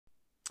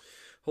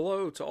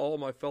Hello to all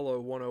my fellow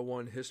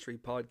 101 History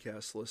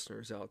Podcast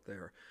listeners out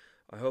there.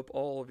 I hope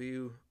all of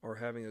you are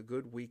having a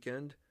good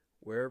weekend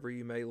wherever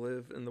you may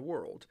live in the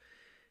world.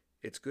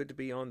 It's good to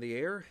be on the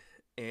air,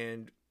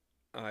 and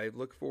I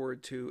look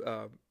forward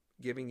to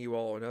giving you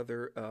all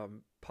another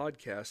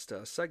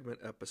podcast segment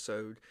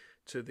episode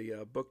to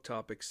the book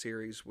topic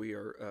series we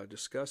are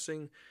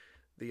discussing.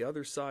 The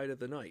Other Side of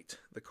the Night,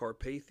 The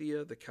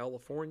Carpathia, The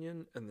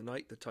Californian, and The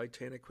Night the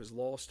Titanic Was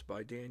Lost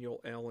by Daniel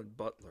Allen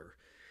Butler.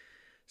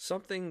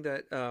 Something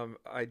that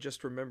I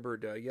just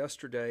remembered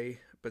yesterday,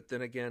 but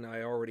then again,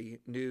 I already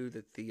knew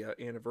that the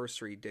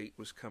anniversary date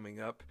was coming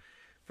up.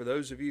 For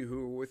those of you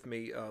who were with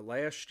me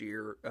last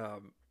year,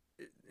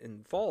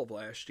 in fall of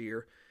last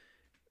year,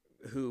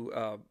 who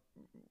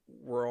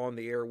were on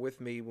the air with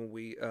me when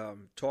we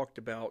talked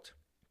about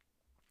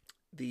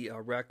the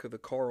wreck of the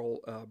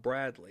Carl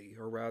Bradley,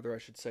 or rather, I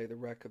should say, the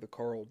wreck of the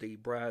Carl D.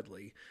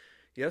 Bradley.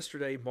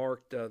 Yesterday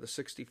marked the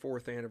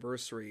 64th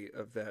anniversary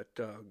of that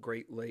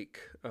Great Lake,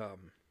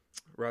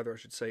 rather I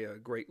should say a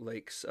Great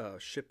Lakes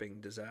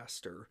shipping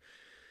disaster,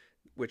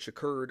 which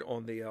occurred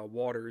on the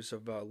waters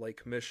of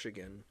Lake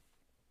Michigan.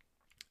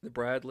 The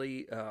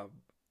Bradley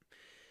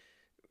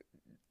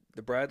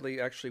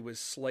actually was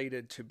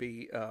slated to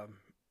be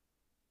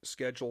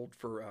scheduled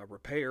for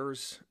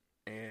repairs,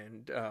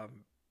 and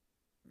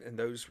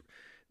those,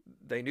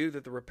 they knew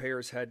that the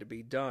repairs had to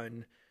be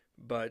done,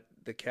 but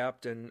the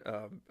captain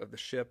of the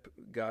ship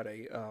got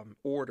a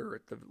order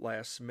at the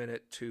last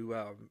minute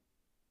to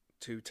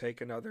take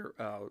another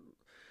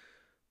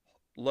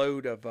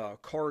load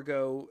of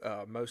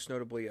cargo, most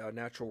notably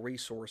natural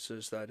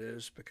resources, that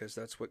is, because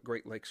that's what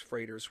Great Lakes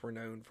freighters were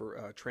known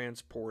for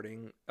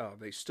transporting.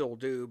 They still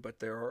do, but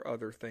there are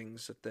other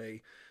things that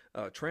they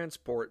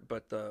transport.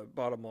 But the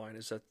bottom line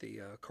is that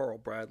the Carl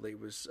Bradley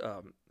was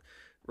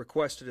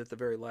requested at the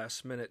very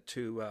last minute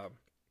to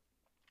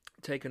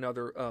take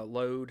another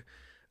load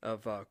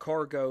of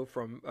cargo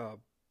from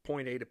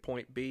point A to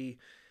point B,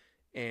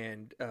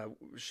 and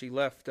she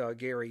left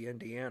Gary,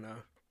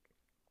 Indiana,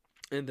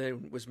 and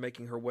then was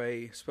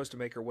supposed to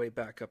make her way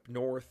back up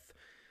north.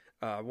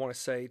 I want to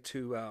say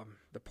to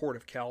the port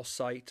of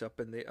Calcite up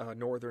in the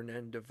northern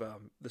end of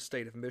the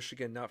state of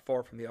Michigan, not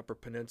far from the Upper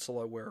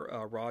Peninsula where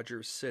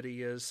Rogers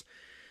City is.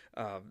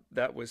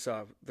 That was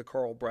the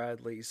Carl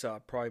Bradley's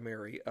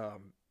primary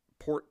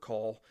port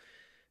call,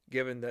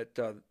 given that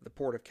the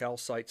port of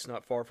Calcite's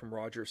not far from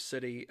Rogers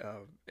City,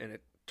 and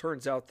it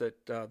turns out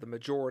that the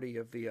majority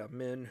of the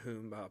men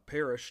whom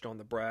perished on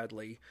the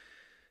Bradley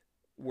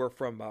were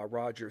from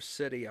Rogers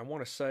City. I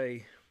want to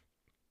say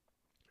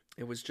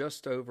it was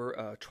just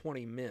over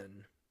 20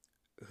 men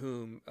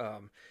who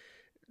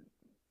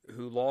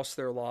lost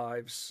their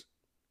lives.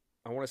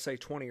 I want to say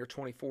 20 or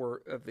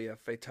 24 of the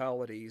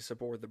fatalities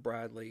aboard the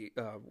Bradley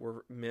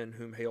were men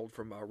whom hailed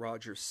from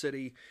Rogers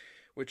City,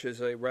 which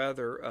is a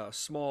rather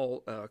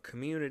small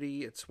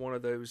community. It's one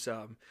of those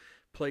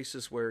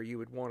places where you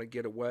would want to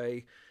get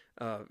away,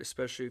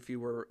 especially if you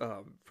were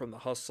from the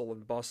hustle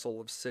and bustle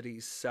of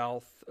cities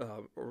south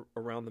or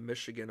around the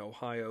Michigan,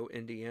 Ohio,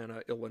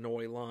 Indiana,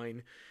 Illinois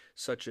line,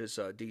 such as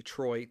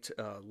Detroit,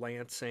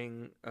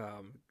 Lansing,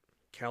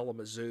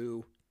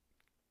 Kalamazoo,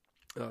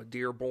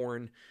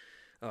 Dearborn,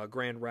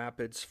 Grand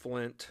Rapids,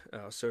 Flint.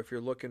 So if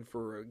you're looking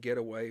for a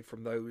getaway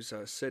from those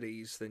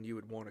cities, then you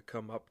would want to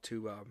come up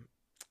to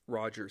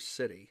Rogers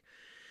City.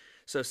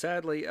 So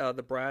sadly,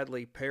 the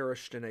Bradley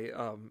perished in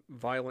a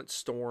violent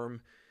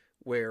storm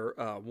where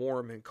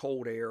warm and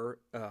cold air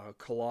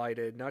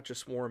collided. Not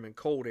just warm and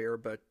cold air,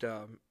 but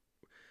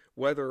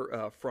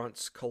weather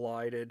fronts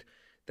collided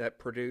that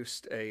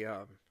produced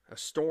a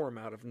storm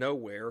out of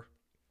nowhere.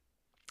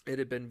 It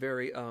had been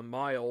very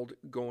mild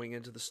going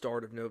into the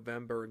start of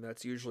November, and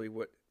that's usually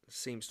what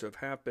seems to have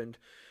happened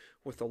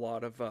with a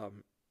lot of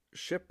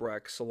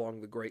shipwrecks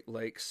along the Great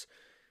Lakes,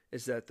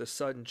 is that the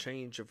sudden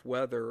change of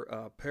weather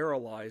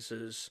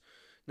paralyzes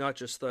not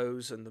just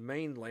those in the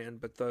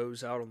mainland, but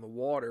those out on the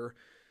water,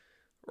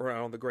 or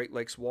out on the Great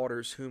Lakes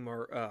waters, whom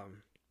are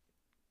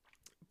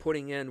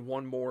putting in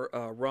one more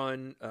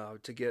run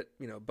to get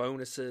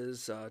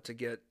bonuses, to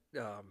get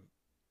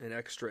an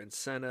extra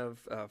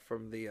incentive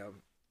from the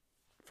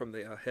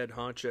head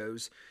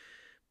honchos.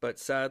 But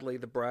sadly,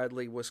 the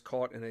Bradley was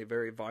caught in a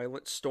very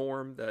violent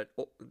storm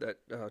that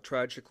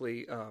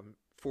tragically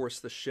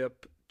forced the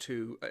ship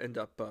to end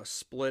up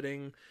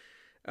splitting.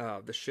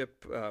 The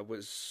ship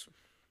was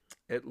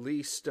at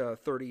least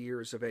 30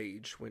 years of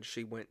age when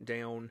she went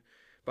down,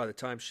 by the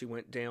time she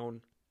went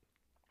down.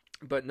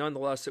 But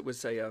nonetheless, it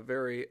was a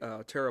very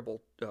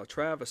terrible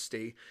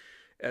travesty.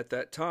 At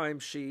that time,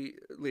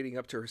 leading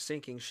up to her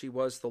sinking, she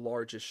was the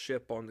largest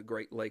ship on the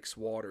Great Lakes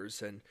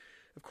waters. And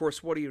of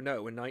course, what do you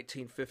know? In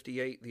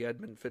 1958, the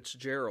Edmund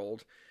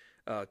Fitzgerald,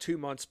 2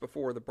 months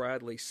before the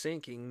Bradley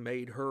sinking,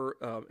 made her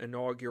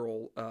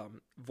inaugural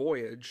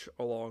voyage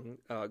along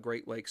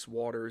Great Lakes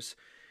waters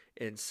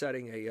and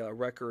setting a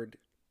record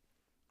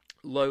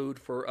load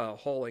for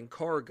hauling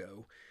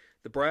cargo.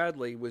 The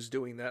Bradley was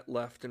doing that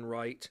left and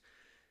right,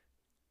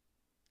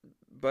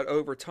 but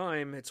over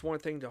time, it's one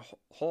thing to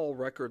haul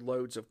record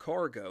loads of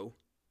cargo,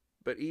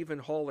 but even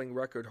hauling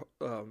record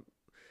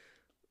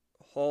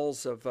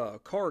hauls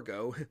of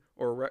cargo,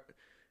 or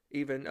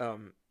even how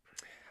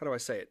do I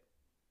say it?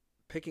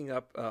 Picking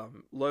up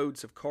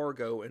loads of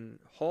cargo and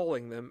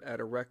hauling them at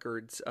a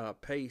record's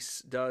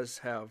pace does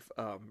have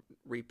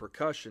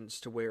repercussions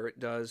to where it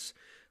does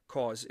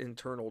cause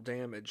internal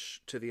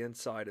damage to the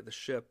inside of the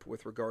ship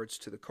with regards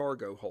to the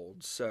cargo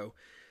holds. So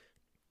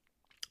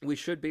we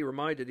should be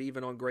reminded,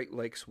 even on Great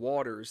Lakes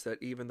waters,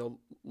 that even the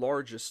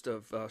largest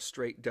of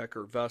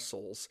straight-decker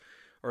vessels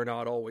are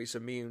not always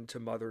immune to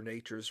Mother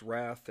Nature's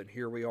wrath. And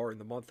here we are in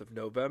the month of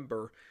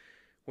November.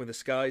 When the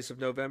skies of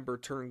November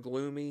turn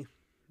gloomy,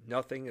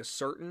 nothing is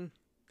certain.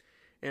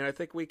 And I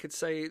think we could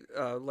say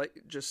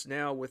just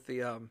now with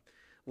the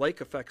lake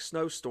effect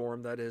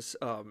snowstorm that has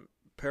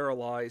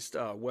paralyzed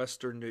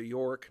western New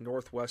York,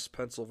 northwest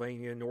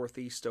Pennsylvania,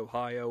 northeast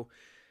Ohio,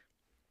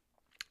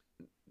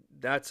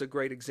 that's a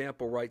great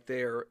example right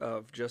there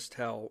of just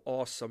how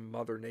awesome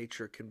Mother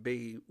Nature can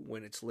be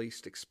when it's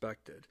least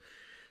expected.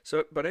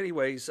 So, but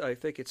anyways, I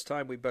think it's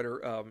time we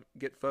better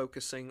get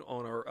focusing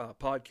on our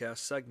podcast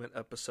segment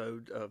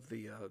episode of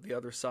the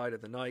Other Side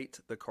of the Night,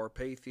 the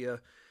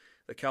Carpathia,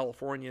 the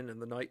Californian, and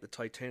the night the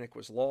Titanic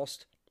was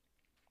lost.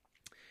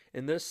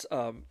 In this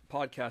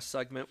podcast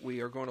segment,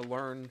 we are going to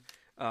learn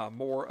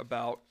more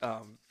about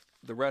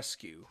the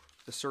rescue,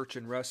 the search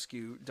and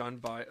rescue done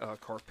by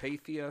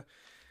Carpathia,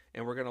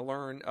 and we're going to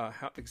learn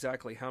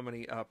exactly how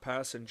many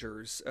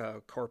passengers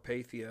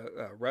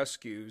Carpathia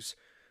rescues.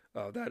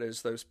 That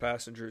is, those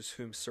passengers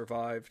whom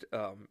survived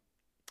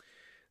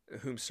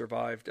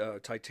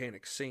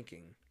Titanic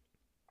sinking.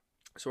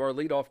 So our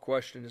leadoff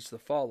question is the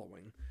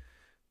following: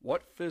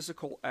 what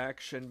physical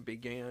action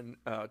began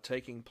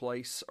taking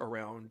place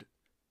around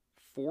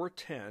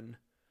 4:10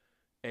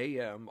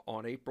 a.m.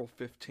 on April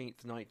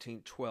 15th,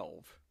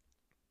 1912?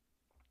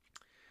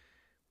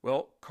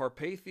 Well,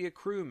 Carpathia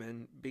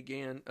crewmen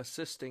began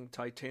assisting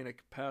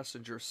Titanic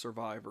passenger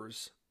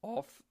survivors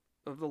off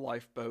of the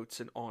lifeboats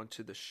and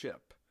onto the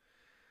ship.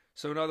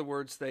 So, in other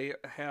words, they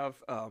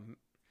have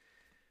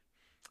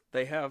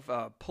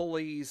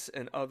pulleys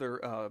and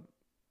other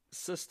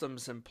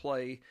systems in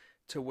play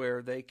to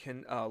where they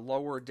can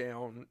lower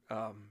down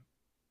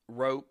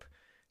rope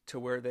to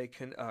where they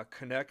can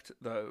connect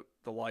the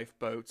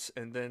lifeboats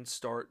and then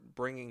start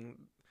bringing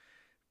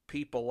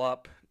people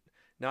up.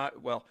 Not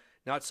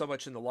so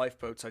much in the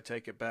lifeboats, I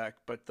take it back,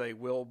 but they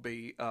will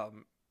be.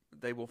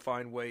 They will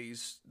find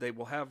ways. They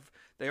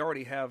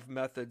already have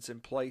methods in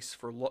place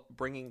for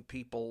bringing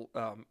people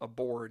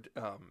aboard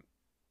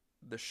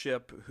the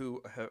ship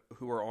who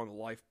are on the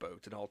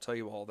lifeboat, and I'll tell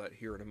you all that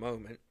here in a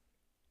moment.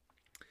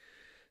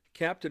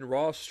 Captain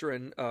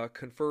Rostron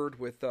conferred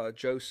with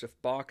Joseph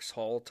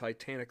Boxhall,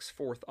 Titanic's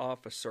fourth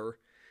officer,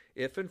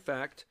 if in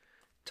fact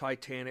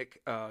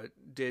Titanic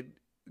did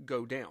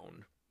go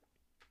down.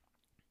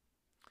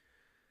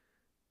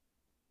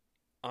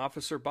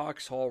 Officer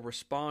Boxhall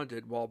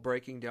responded while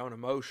breaking down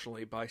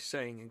emotionally by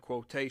saying, in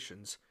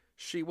quotations,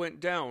 "She went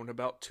down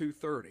about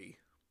 2:30.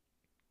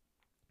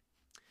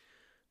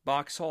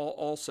 Boxhall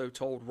also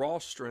told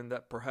Rostron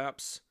that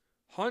perhaps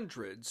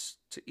hundreds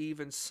to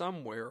even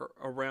somewhere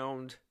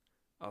around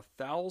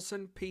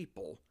 1,000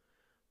 people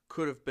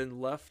could have been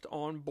left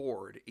on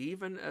board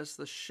even as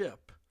the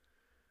ship,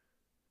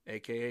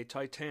 aka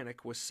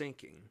Titanic, was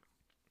sinking.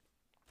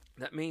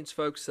 That means,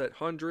 folks, that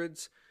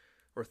hundreds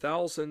or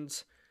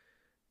thousands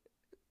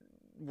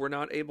were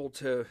not able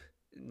to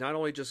not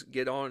only just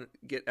get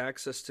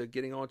access to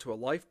getting onto a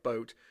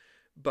lifeboat,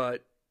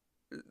 but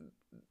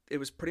it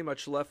was pretty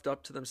much left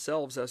up to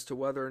themselves as to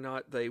whether or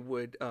not they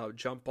would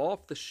jump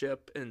off the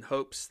ship in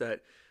hopes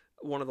that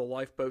one of the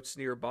lifeboats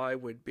nearby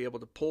would be able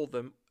to pull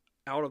them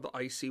out of the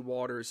icy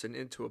waters and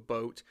into a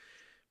boat.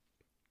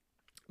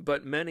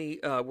 But many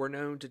were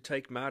known to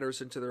take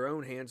matters into their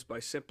own hands by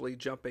simply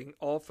jumping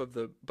off of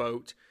the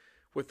boat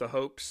with the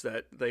hopes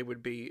that they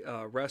would be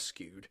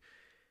rescued.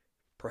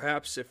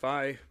 Perhaps if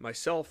I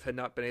myself had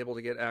not been able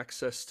to get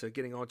access to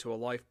getting onto a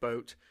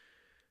lifeboat,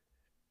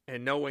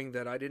 and knowing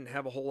that I didn't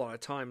have a whole lot of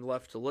time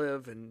left to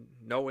live, and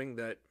knowing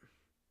that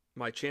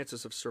my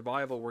chances of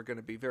survival were going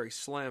to be very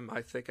slim,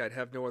 I think I'd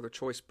have no other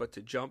choice but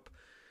to jump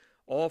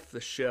off the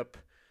ship.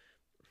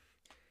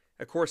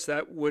 Of course,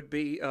 that would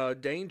be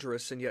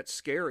dangerous and yet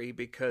scary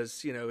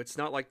because, it's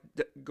not like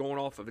going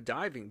off of a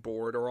diving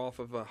board or off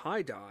of a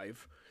high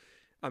dive.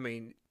 I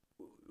mean,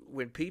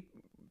 when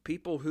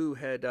people who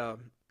had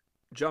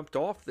jumped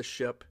off the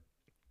ship,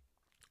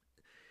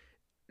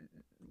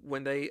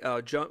 when they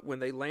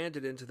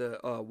landed into the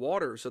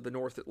waters of the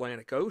North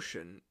Atlantic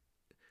Ocean,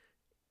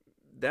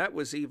 that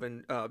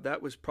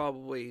was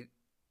probably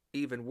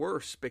even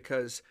worse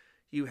because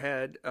you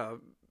had the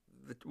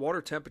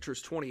water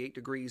temperatures 28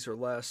 degrees or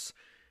less,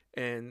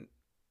 and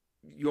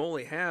you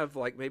only have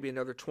like maybe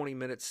another 20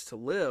 minutes to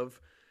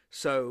live,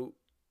 so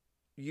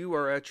you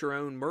are at your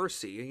own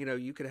mercy.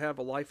 You could have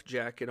a life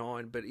jacket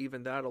on, but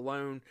even that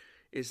alone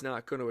is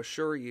not going to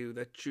assure you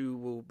that you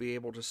will be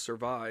able to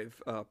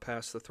survive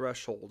past the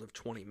threshold of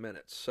 20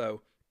 minutes.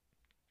 So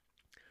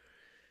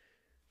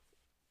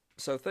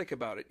So think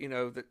about it. You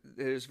know, that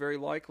it is very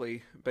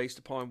likely, based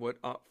upon what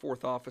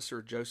Fourth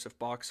Officer Joseph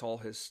Boxhall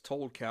has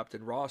told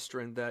Captain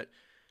Rostron, that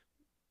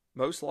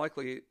most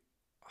likely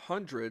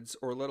hundreds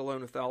or let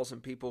alone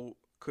 1,000 people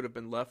could have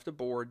been left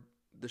aboard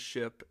the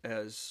ship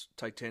as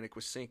Titanic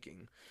was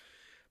sinking.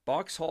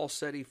 Boxhall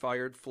said he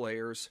fired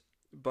flares,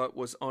 but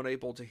was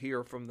unable to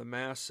hear from the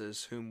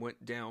masses whom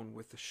went down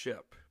with the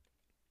ship.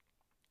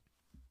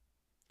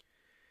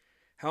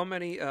 How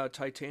many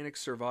Titanic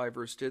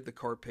survivors did the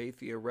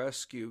Carpathia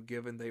rescue,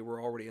 given they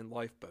were already in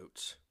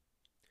lifeboats?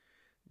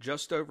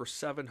 Just over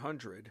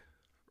 700,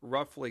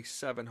 roughly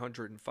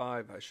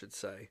 705, I should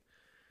say.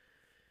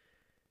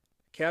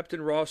 Captain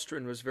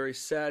Rostron was very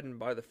saddened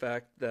by the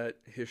fact that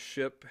his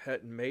ship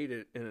hadn't made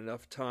it in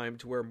enough time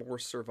to where more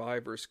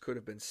survivors could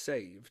have been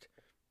saved.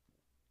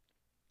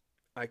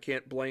 I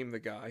can't blame the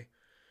guy.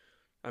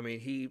 I mean,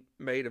 he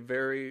made a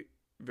very,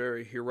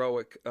 very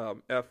heroic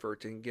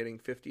effort in getting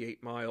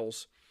 58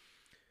 miles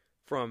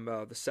from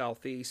the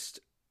southeast,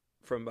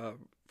 from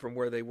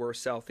where they were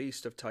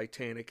southeast of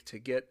Titanic, to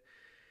get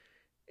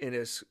in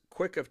as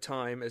quick of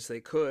time as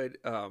they could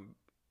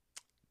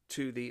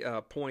to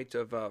the point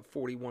of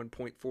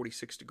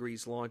 41.46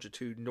 degrees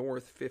longitude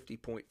north,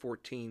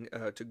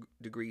 50.14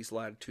 degrees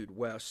latitude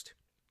west.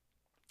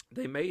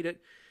 They made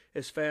it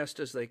as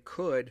fast as they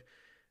could,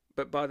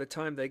 but by the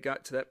time they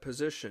got to that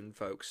position,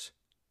 folks,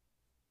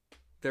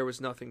 there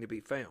was nothing to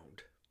be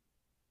found.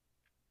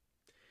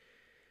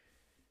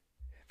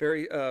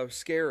 Very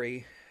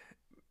scary,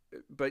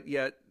 but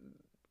yet,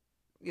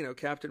 you know,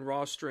 Captain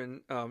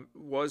Rostron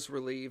was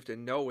relieved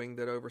in knowing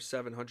that over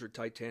 700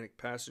 Titanic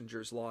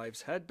passengers'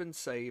 lives had been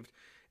saved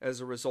as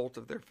a result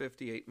of their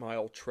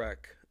 58-mile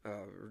trek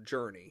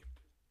journey.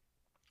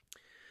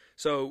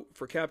 So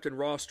for Captain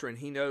Rostron,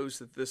 he knows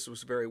that this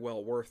was very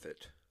well worth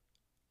it.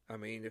 I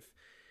mean, if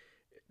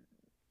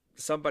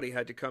somebody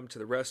had to come to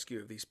the rescue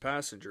of these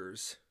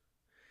passengers,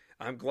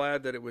 I'm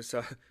glad that it was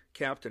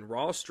Captain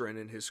Rostron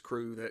and his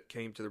crew that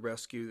came to the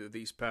rescue of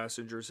these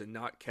passengers and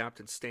not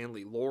Captain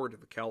Stanley Lord of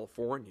the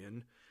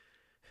Californian.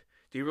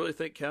 Do you really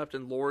think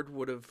Captain Lord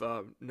would have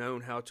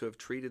known how to have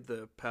treated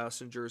the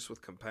passengers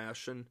with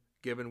compassion,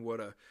 given what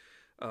a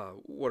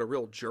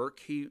real jerk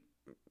he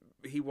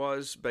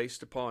was,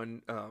 based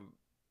upon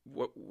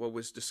what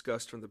was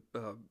discussed from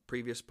the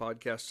previous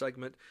podcast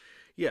segment?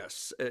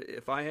 Yes,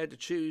 if I had to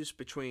choose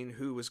between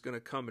who was going to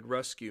come and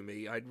rescue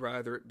me, I'd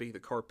rather it be the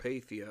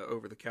Carpathia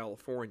over the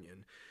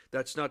Californian.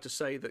 That's not to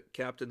say that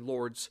Captain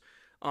Lord's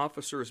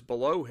officers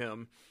below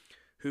him,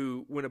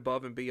 who went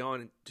above and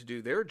beyond to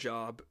do their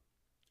job,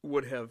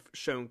 would have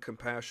shown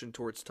compassion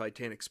towards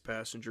Titanic's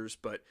passengers,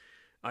 but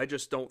I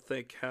just don't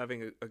think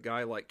having a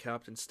guy like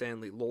Captain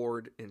Stanley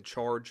Lord in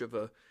charge of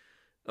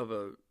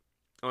a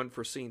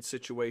unforeseen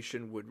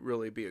situation would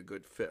really be a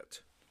good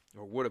fit,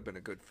 or would have been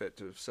a good fit,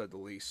 to have said the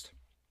least.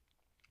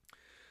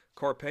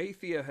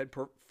 Carpathia had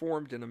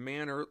performed in a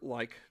manner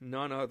like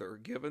none other,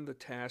 given the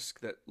task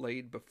that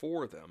laid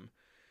before them.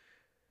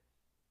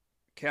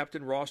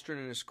 Captain Rostron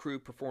and his crew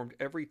performed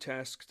every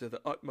task to the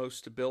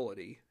utmost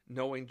ability,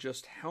 knowing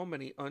just how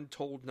many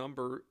untold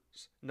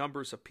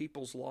numbers of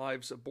people's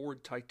lives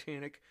aboard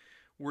Titanic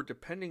were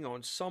depending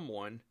on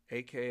someone,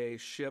 aka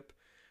ship,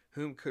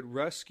 whom could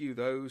rescue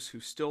those who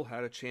still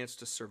had a chance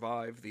to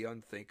survive the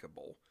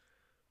unthinkable.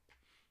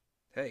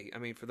 Hey, I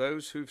mean, for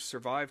those who've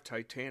survived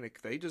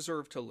Titanic, they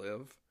deserve to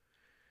live.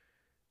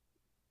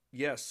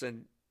 Yes,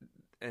 and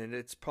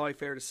it's probably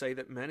fair to say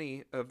that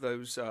many of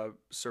those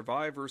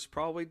survivors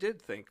probably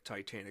did think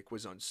Titanic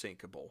was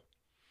unsinkable.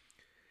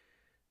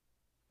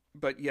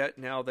 But yet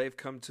now they've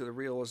come to the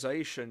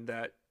realization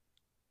that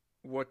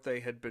what they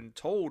had been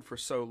told for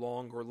so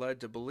long, or led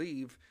to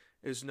believe,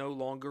 is no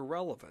longer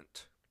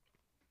relevant.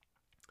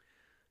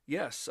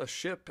 Yes, a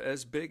ship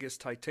as big as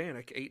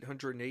Titanic,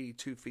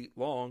 882 feet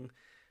long,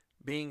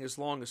 being as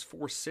long as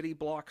 4 city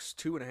blocks,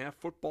 2.5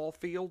 football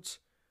fields.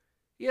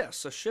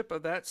 Yes, a ship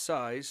of that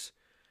size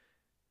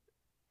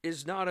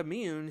is not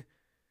immune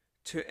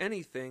to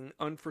anything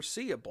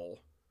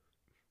unforeseeable.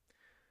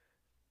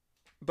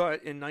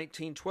 But in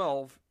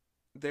 1912,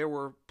 there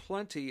were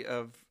plenty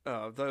of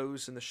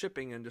those in the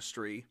shipping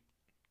industry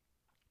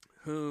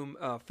whom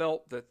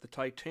felt that the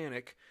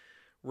Titanic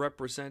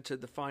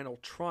represented the final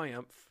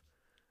triumph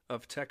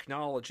of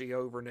technology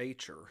over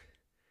nature.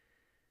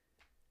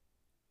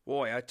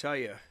 Boy, I tell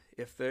you,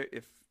 if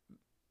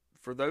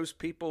for those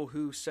people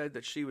who said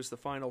that she was the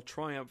final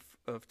triumph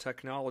of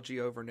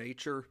technology over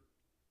nature,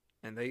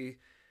 and they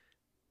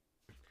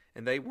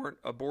weren't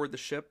aboard the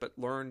ship, but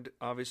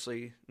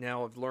obviously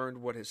now have learned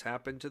what has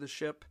happened to the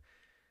ship,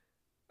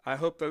 I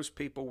hope those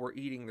people were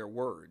eating their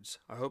words.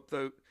 I hope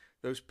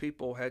those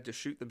people had to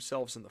shoot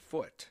themselves in the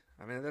foot.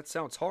 I mean, that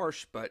sounds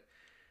harsh, but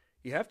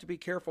you have to be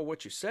careful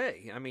what you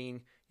say. I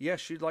mean,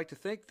 yes, you'd like to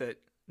think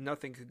that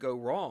nothing could go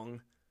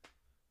wrong,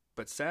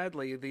 but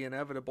sadly, the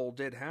inevitable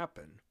did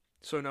happen.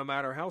 So no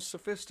matter how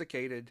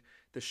sophisticated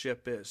the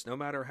ship is, no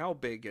matter how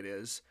big it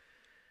is,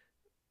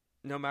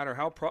 no matter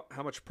how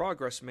much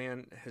progress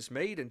man has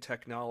made in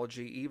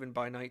technology, even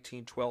by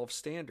 1912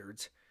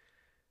 standards,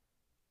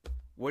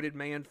 What did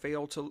man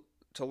fail to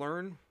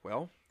learn?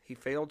 Well, he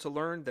failed to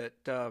learn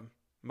that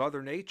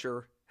Mother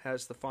Nature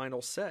has the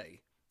final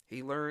say.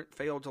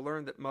 Failed to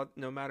learn that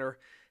no matter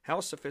how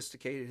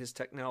sophisticated his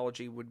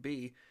technology would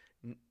be,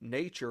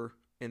 nature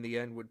in the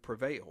end would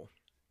prevail.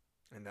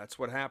 And that's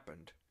what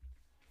happened.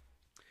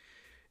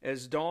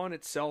 As dawn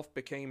itself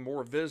became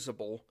more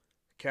visible,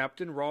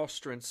 Captain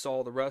Rostron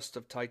saw the rest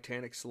of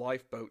Titanic's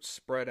lifeboats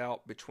spread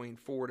out between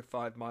 4 to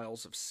 5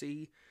 miles of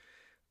sea.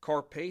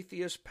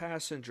 Carpathia's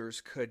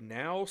passengers could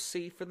now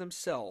see for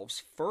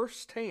themselves,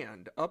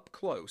 firsthand, up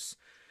close,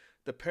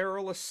 the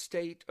perilous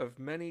state of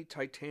many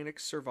Titanic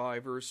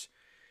survivors,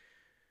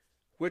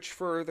 which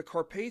for the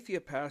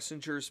Carpathia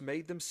passengers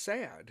made them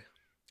sad,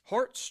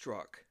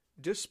 heart-struck,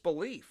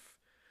 disbelief,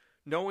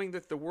 knowing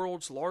that the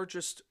world's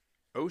largest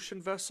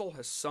ocean vessel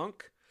has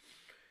sunk,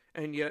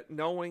 and yet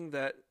knowing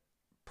that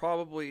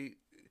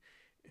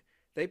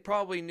they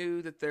probably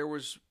knew that there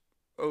was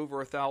over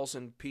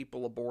 1,000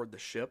 people aboard the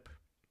ship,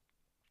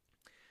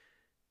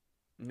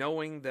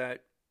 knowing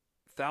that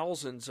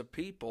thousands of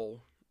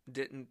people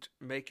didn't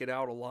make it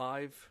out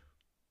alive.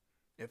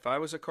 If I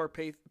was a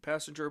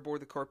passenger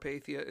aboard the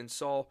Carpathia and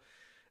saw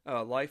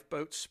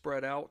lifeboats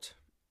spread out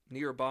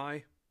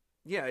nearby,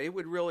 yeah, it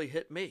would really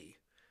hit me.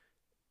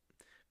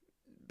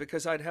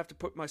 Because I'd have to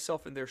put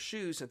myself in their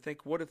shoes and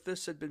think, what if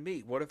this had been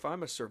me? What if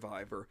I'm a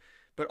survivor?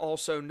 But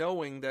also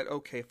knowing that,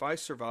 okay, if I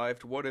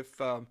survived, what if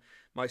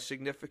my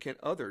significant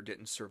other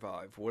didn't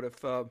survive? What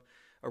if a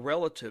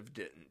relative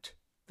didn't?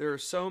 There are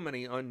so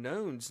many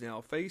unknowns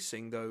now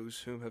facing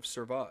those whom have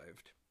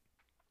survived.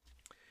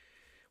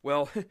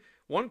 Well,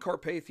 one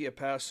Carpathia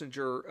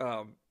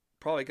passenger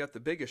probably got the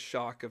biggest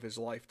shock of his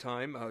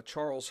lifetime,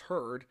 Charles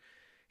Hurd.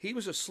 He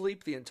was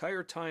asleep the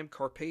entire time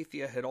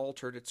Carpathia had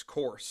altered its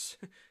course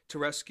to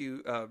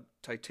rescue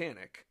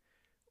Titanic,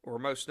 or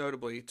most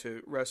notably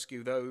to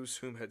rescue those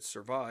whom had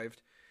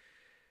survived.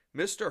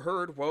 Mr.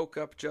 Hurd woke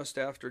up just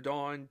after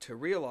dawn to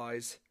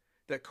realize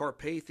that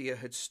Carpathia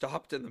had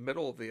stopped in the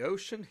middle of the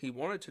ocean. He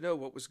wanted to know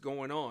what was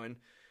going on.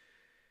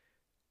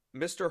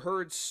 Mr.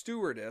 Hurd's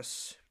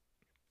stewardess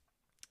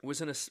was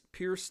in a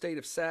pure state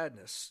of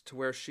sadness, to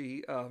where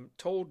she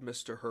told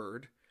Mr.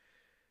 Hurd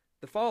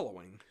the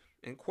following,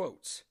 in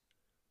quotes: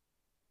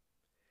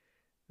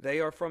 "They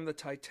are from the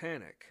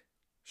Titanic.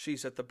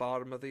 She's at the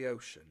bottom of the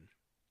ocean."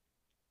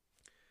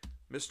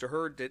 Mr.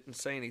 Hurd didn't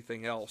say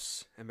anything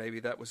else, and maybe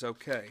that was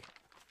okay.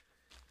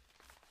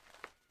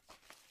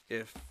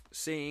 If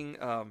seeing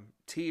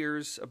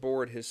tears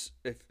aboard his,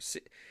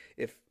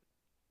 if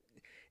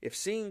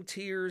seeing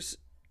tears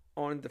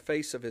on the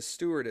face of his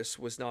stewardess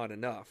was not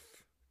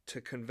enough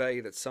to convey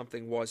that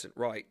something wasn't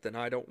right, then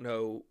I don't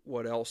know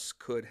what else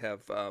could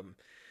have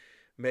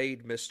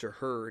made Mr.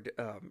 Hurd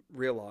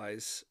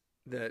realize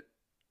that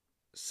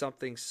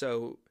something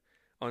so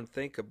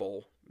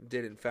unthinkable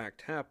did in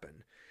fact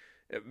happen.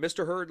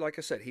 Mr. Hurd, like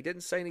I said, he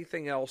didn't say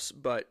anything else,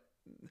 but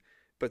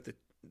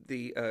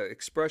the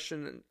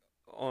expression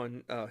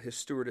on his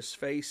stewardess'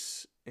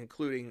 face,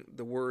 including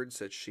the words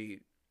that she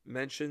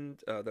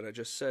mentioned that I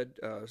just said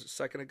a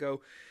second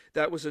ago,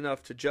 that was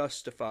enough to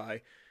justify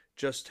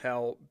just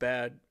how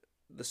bad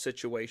the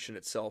situation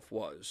itself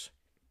was.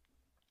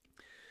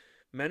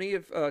 Many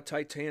of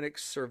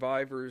Titanic's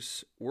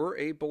survivors were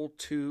able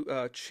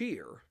to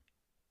cheer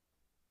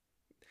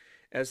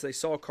as they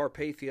saw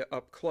Carpathia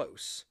up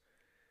close.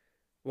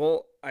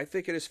 Well, I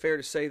think it is fair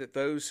to say that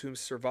those who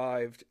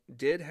survived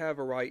did have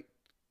a right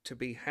to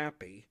be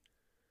happy,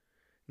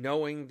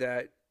 knowing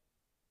that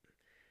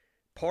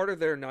part of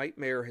their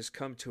nightmare has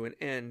come to an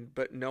end,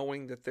 but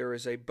knowing that there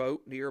is a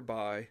boat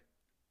nearby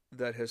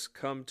that has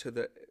come to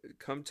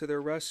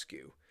their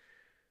rescue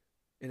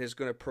and is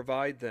going to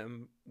provide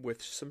them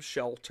with some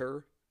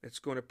shelter. It's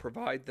going to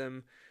provide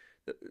them,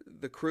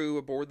 the crew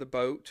aboard the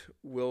boat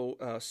will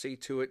see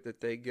to it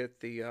that they get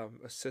the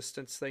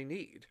assistance they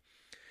need.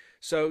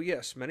 So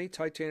yes, many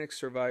Titanic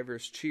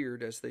survivors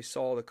cheered as they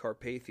saw the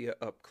Carpathia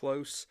up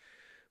close.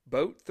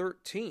 Boat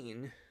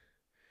 13,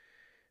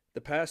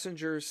 the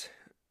passengers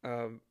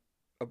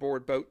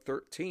aboard Boat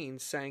 13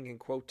 sang in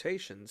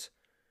quotations,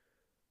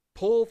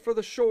 "Pull for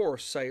the shore,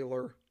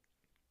 sailor."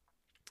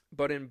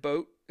 But in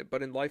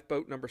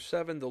lifeboat number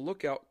 7, the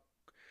lookout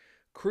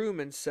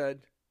crewman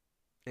said,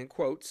 in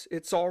quotes,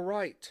 "It's all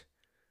right.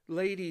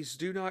 Ladies,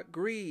 do not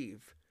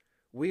grieve.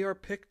 We are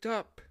picked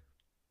up."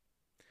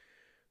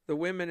 The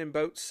women in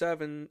boat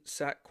 7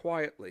 sat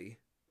quietly,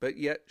 but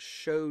yet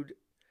showed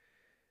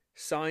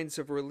signs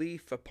of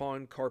relief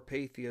upon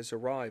Carpathia's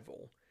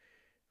arrival.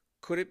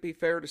 Could it be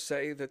fair to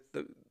say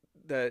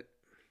that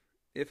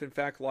if in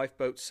fact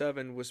lifeboat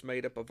 7 was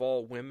made up of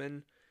all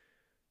women,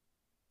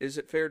 is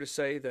it fair to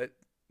say that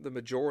the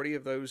majority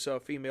of those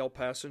female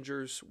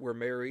passengers were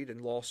married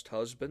and lost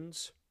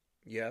husbands?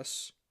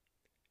 Yes.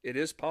 It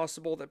is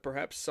possible that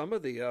perhaps some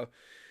of the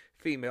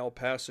female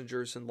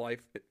passengers in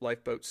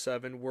Lifeboat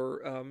 7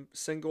 were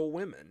single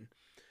women.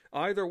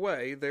 Either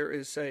way, there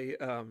is a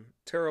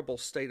terrible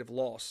state of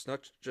loss,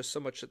 not just so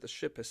much that the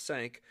ship has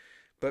sank,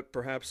 but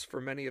perhaps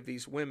for many of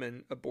these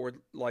women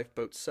aboard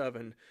Lifeboat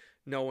 7,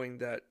 knowing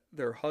that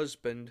their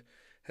husband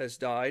has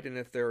died, and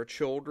if there are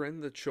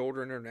children, the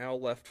children are now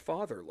left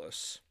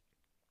fatherless.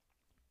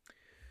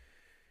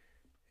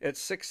 At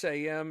 6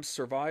 a.m.,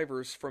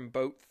 survivors from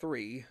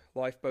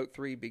Lifeboat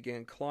 3,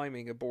 began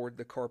climbing aboard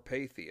the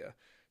Carpathia.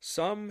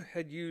 Some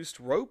had used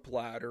rope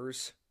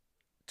ladders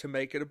to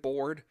make it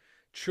aboard.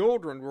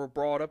 Children were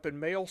brought up in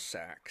mail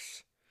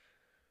sacks.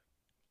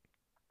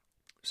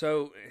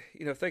 So,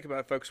 think about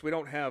it, folks. We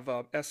don't have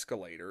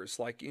escalators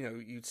like,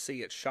 you'd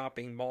see at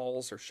shopping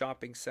malls or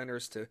shopping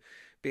centers to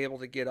be able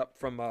to get up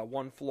from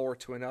one floor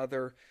to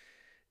another.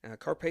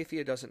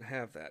 Carpathia doesn't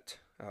have that.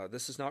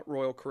 This is not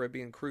Royal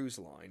Caribbean Cruise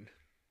Line.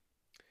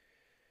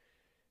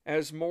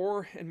 As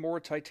more and more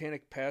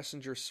Titanic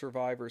passenger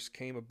survivors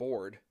came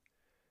aboard,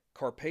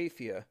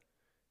 Carpathia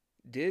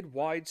did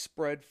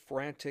widespread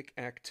frantic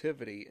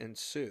activity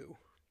ensue.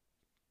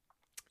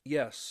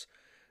 Yes,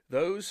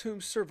 those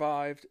whom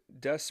survived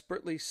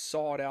desperately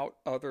sought out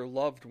other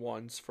loved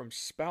ones from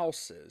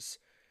spouses,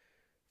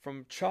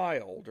 from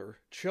child or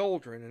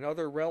children and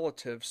other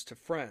relatives to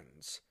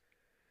friends.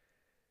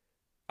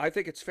 I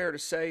think it's fair to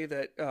say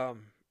that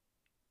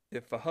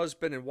if a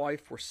husband and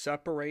wife were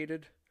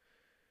separated,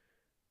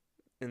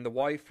 and the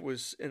wife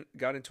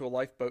got into a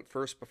lifeboat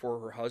first before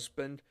her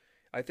husband,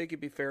 I think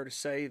it'd be fair to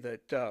say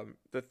that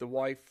that the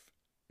wife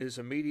is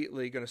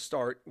immediately going to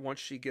start, once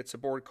she gets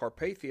aboard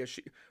Carpathia,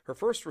 her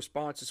first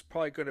response is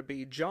probably going to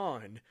be,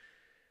 John,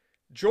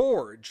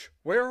 George,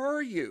 where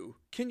are you?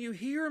 Can you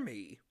hear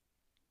me?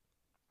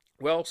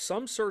 Well,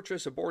 some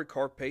searches aboard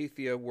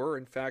Carpathia were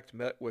in fact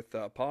met with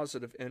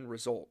positive end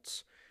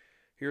results.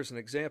 Here's an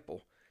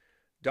example.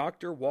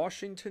 Dr.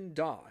 Washington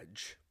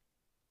Dodge.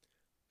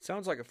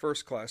 Sounds like a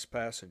first-class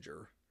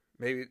passenger,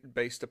 maybe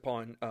based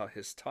upon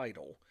his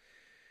title.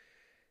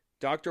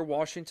 Dr.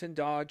 Washington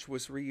Dodge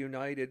was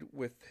reunited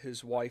with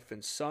his wife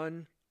and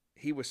son.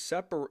 They were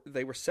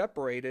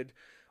separated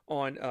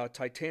on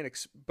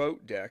Titanic's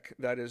boat deck.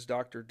 That is,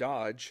 Dr.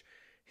 Dodge,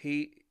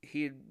 he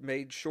had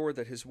made sure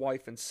that his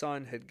wife and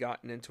son had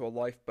gotten into a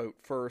lifeboat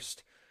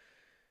first.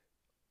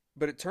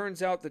 But it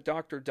turns out that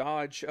Dr.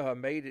 Dodge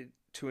made it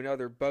to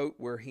another boat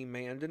where he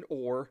manned an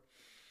oar.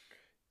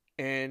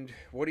 And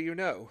what do you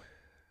know?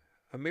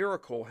 A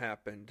miracle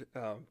happened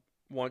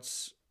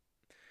once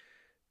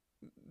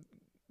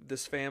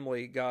this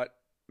family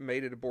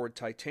made it aboard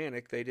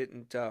Titanic.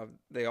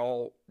 They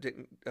all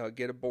didn't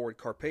get aboard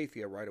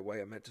Carpathia right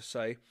away, I meant to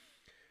say.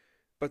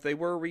 But they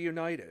were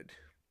reunited.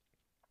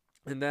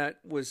 And that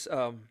was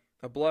a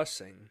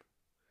blessing.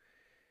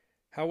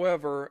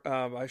 However,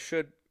 I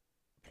should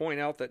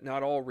point out that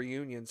not all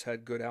reunions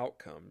had good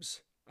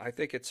outcomes. I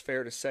think it's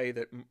fair to say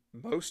that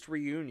most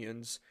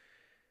reunions,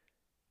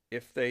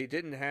 if they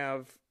didn't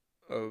have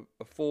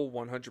a full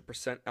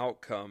 100%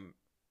 outcome,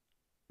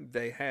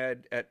 they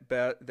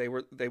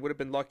would have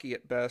been lucky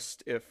at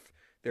best if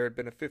there had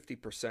been a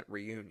 50%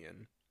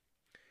 reunion.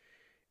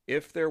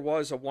 If there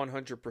was a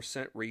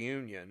 100%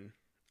 reunion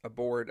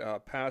aboard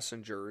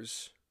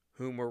passengers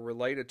whom were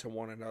related to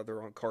one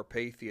another on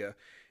Carpathia,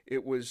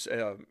 it was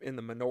in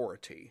the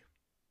minority,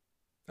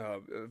 a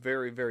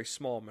very, very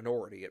small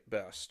minority at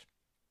best.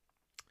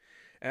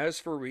 As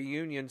for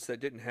reunions that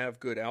didn't have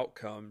good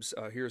outcomes,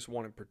 here's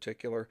one in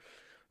particular.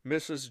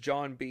 Mrs.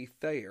 John B.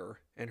 Thayer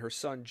and her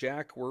son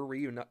Jack were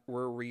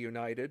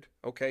reunited.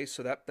 Okay,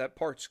 so that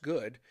part's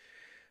good.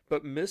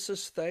 But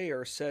Mrs.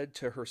 Thayer said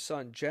to her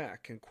son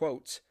Jack, in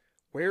quotes,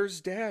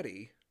 "Where's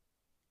Daddy?"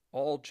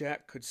 All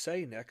Jack could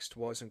say next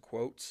was, in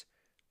quotes,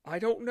 "I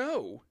don't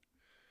know."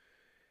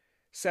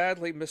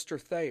 Sadly, Mr.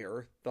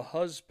 Thayer, the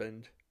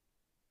husband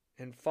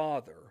and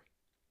father,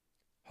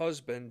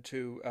 husband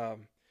to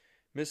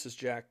Mrs.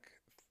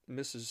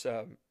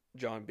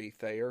 John B.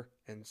 Thayer,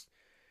 and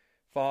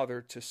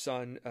father to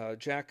son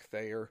Jack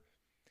Thayer,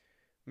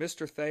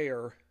 Mr.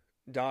 Thayer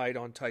died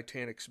on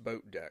Titanic's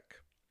boat deck.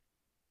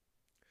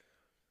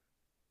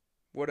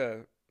 What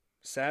a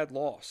sad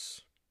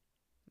loss,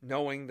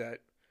 knowing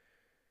that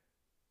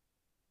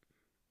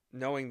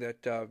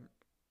the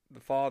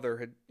father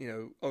had,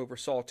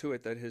 oversaw to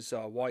it that his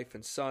wife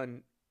and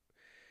son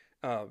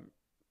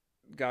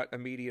got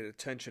immediate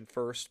attention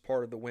first,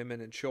 part of the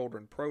women and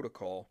children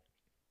protocol,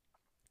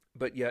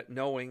 but yet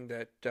knowing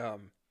that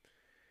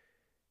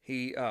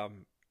he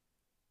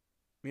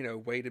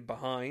waited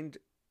behind,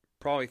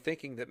 probably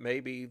thinking that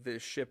maybe the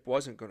ship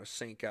wasn't going to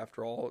sink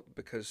after all,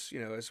 because,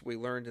 as we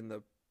learned in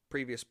the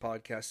previous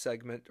podcast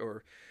segment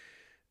or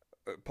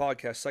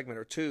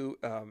two,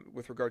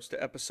 with regards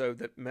to episode,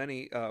 that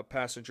many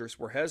passengers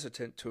were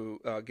hesitant to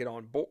get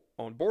on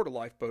board a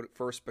lifeboat at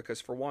first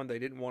because, for one, they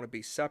didn't want to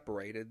be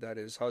separated. That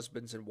is,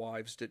 husbands and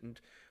wives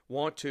didn't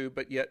want to,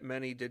 but yet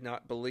many did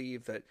not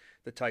believe that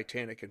the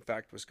Titanic, in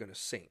fact, was going to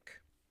sink.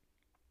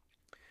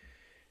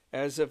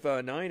 As of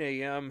 9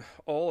 a.m.,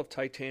 all of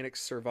Titanic's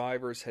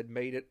survivors had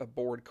made it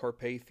aboard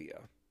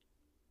Carpathia.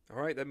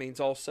 All right, that means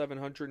all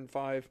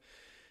 705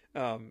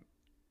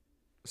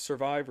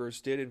 survivors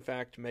did, in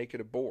fact, make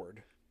it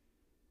aboard.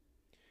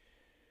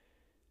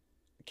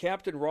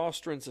 Captain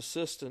Rostron's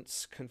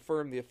assistants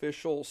confirmed the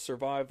official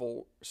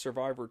survivor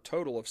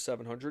total of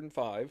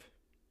 705.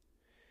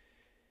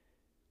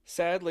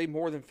 Sadly,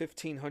 more than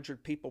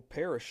 1,500 people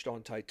perished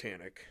on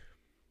Titanic.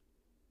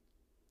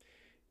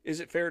 Is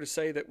it fair to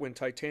say that when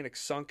Titanic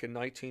sunk in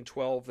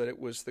 1912 that it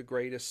was the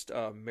greatest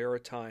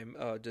maritime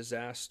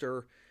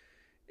disaster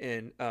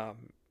in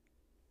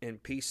in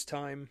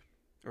peacetime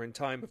or in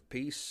time of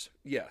peace?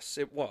 Yes,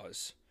 it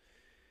was.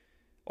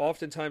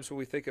 Oftentimes, when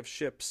we think of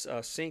ships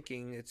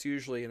sinking, it's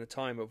usually in a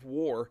time of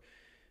war.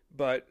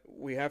 But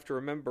we have to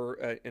remember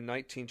in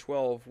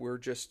 1912, we're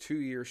just 2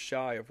 years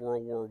shy of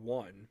World War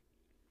One.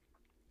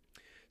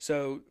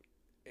 So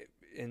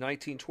in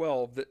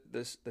 1912,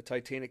 the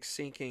Titanic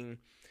sinking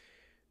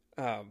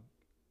um,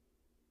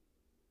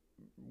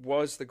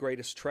 was the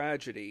greatest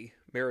tragedy,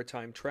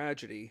 maritime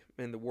tragedy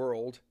in the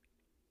world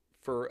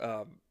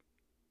for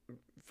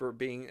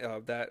being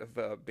that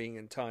of being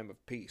in time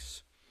of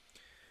peace.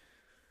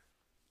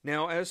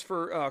 Now, as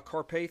for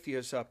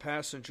Carpathia's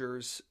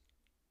passengers,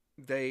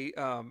 they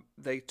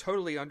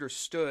totally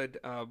understood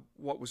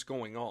what was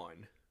going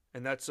on,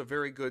 and that's a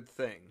very good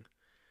thing.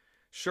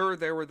 Sure,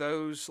 there were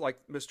those like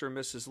Mr. and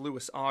Mrs.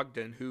 Lewis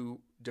Ogden who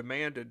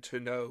demanded to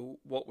know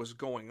what was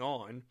going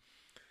on,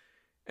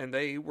 and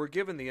they were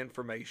given the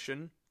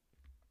information,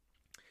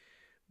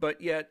 but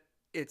yet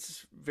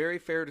it's very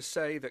fair to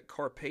say that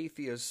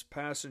Carpathia's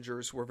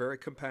passengers were very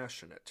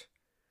compassionate.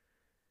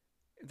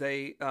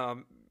 They,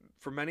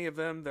 for many of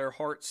them, their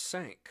hearts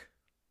sank,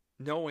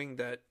 knowing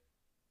that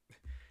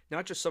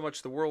not just so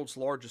much the world's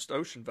largest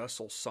ocean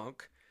vessel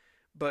sunk,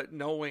 but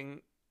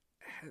knowing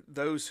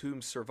those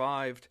whom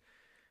survived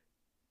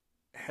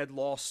had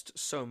lost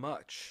so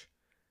much.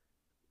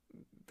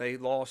 They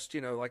lost,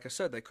 like I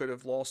said, they could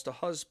have lost a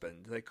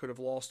husband, they could have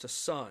lost a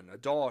son, a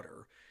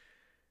daughter.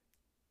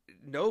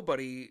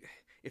 Nobody,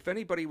 if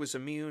anybody was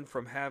immune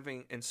from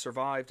having and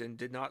survived and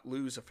did not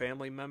lose a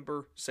family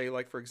member, say,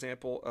 like, for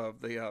example,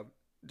 of the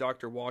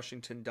Dr.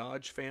 Washington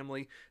Dodge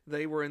family,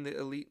 they were in the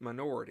elite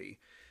minority.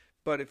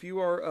 But if you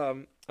are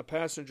a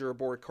passenger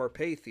aboard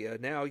Carpathia,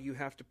 now you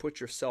have to put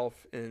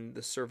yourself in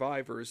the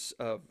survivors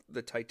of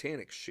the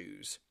Titanic's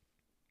shoes.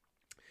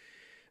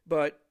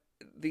 But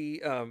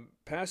the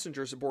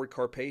passengers aboard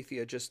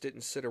Carpathia just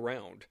didn't sit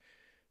around.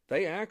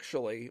 They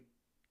actually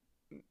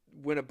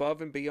went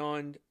above and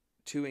beyond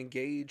to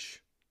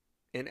engage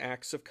in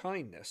acts of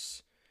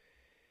kindness.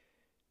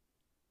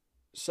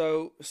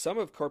 So some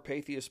of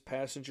Carpathia's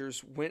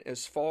passengers went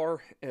as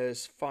far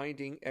as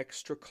finding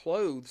extra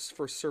clothes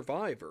for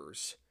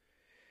survivors.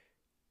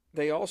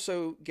 They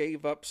also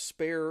gave up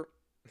spare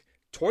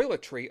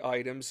toiletry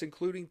items,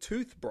 including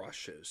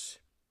toothbrushes.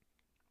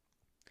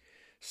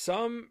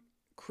 Some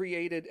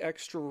created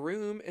extra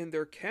room in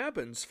their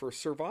cabins for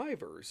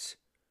survivors.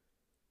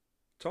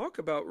 Talk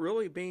about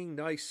really being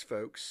nice,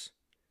 folks,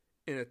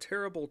 in a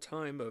terrible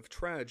time of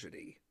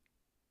tragedy.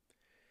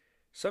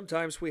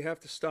 Sometimes we have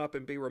to stop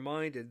and be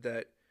reminded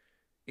that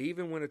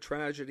even when a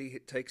tragedy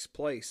takes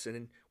place,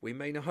 and we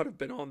may not have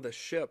been on the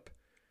ship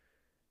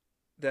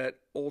that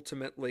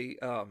ultimately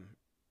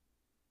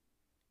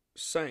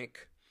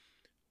sank,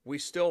 we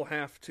still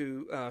have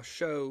to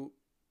show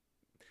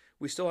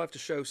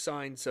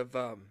signs of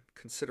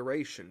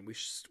consideration.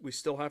 We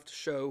still have to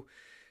show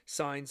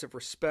signs of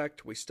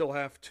respect. We still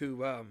have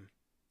to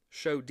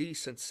show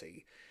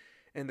decency.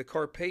 And the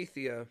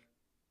Carpathia,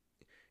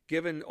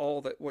 given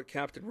all that what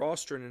Captain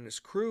Rostron and his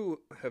crew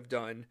have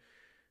done,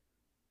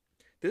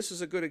 this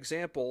is a good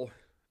example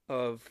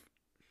of,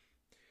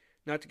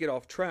 not to get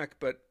off track,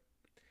 but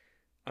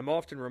I'm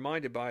often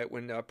reminded by it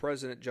when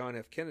President John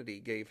F. Kennedy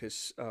gave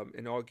his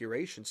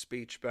inauguration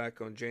speech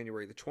back on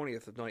January the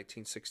 20th of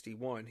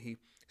 1961. He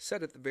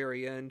said at the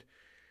very end,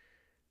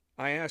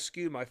 "I ask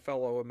you, my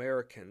fellow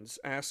Americans,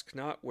 ask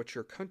not what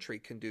your country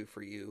can do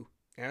for you,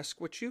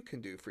 ask what you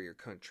can do for your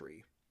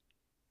country."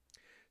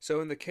 So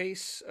in the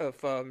case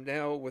of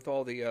now with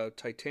all the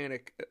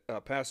Titanic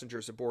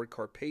passengers aboard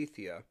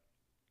Carpathia,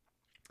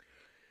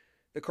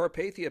 the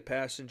Carpathia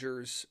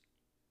passengers,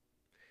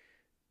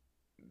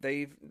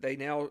 they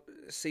now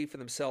see for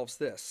themselves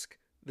this.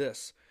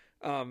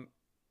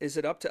 Is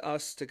it up to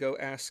us to go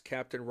ask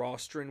Captain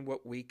Rostron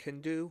what we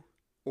can do?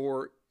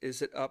 Or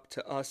is it up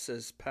to us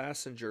as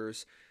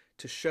passengers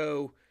to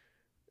show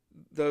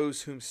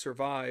those whom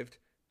survived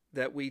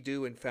that we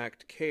do in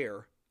fact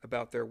care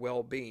about their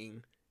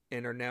well-being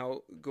and are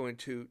now going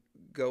to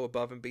go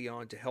above and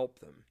beyond to help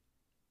them?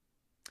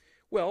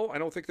 Well, I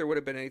don't think there would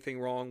have been anything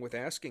wrong with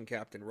asking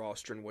Captain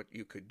Rostron what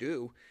you could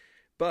do,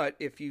 but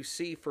if you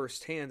see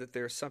firsthand that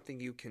there's something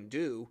you can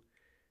do,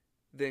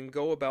 then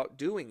go about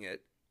doing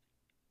it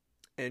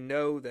and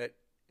know that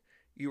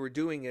you are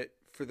doing it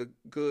for the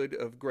good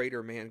of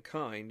greater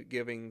mankind,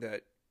 given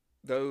that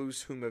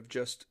those whom have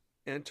just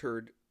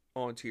entered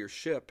onto your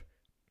ship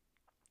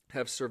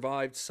have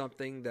survived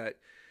something that,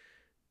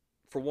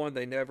 for one,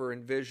 they never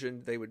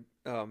envisioned they would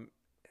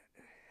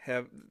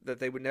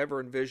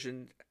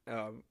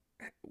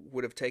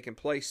would have taken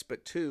place,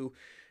 but two,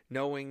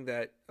 knowing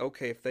that,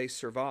 okay, if they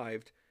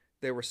survived,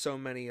 there were so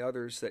many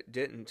others that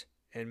didn't,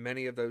 and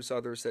many of those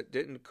others that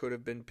didn't could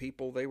have been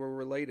people they were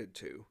related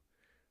to.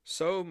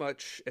 So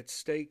much at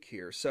stake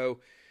here.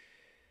 So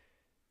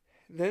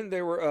then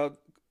there were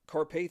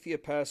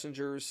Carpathia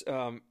passengers,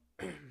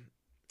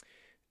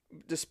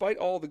 despite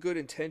all the good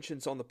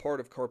intentions on the part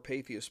of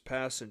Carpathia's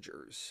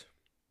passengers,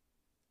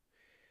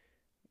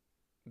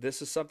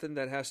 this is something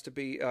that has to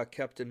be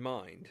kept in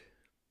mind.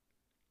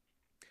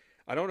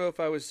 I don't know if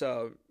I was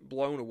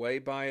blown away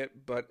by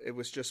it, but it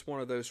was just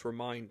one of those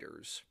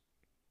reminders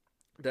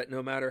that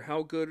no matter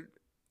how good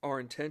our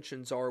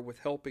intentions are with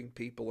helping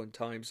people in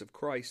times of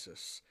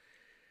crisis,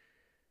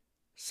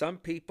 some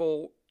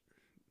people,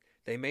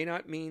 they may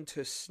not mean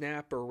to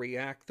snap or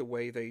react the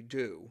way they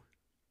do,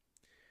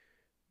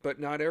 but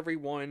not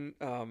everyone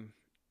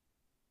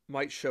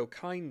might show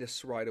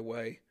kindness right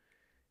away.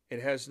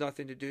 It has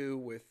nothing to do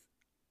with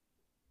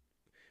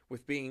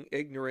being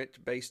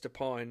ignorant based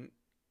upon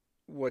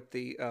what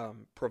the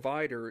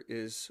provider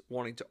is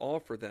wanting to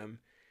offer them.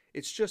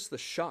 It's just the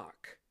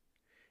shock.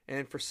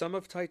 And for some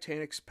of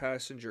Titanic's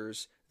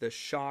passengers, the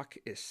shock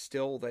is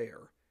still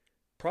there.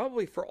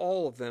 Probably for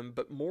all of them,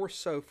 but more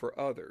so for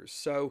others.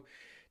 So,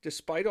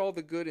 despite all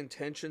the good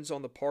intentions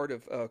on the part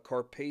of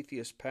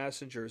Carpathia's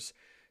passengers,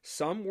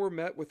 some were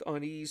met with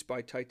unease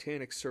by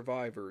Titanic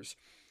survivors.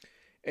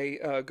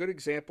 A good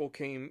example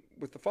came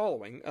with the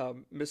following.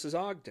 Mrs.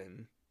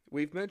 Ogden.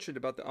 We've mentioned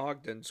about the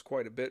Ogdens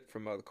quite a bit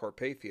from the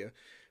Carpathia,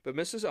 but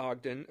Mrs.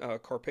 Ogden, a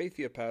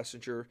Carpathia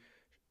passenger,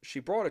 she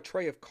brought a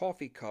tray of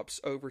coffee cups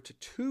over to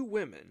two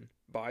women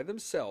by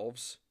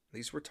themselves.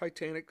 These were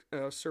Titanic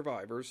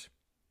survivors.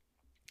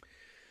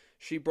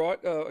 She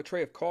brought a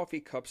tray of coffee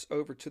cups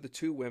over to the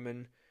two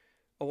women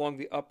along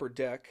the upper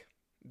deck.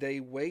 They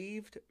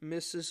waved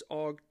Mrs.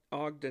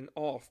 Ogden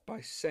off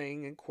by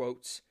saying, in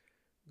quotes,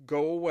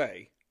 "Go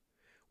away.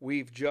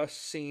 We've just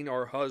seen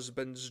our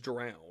husbands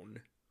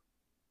drown."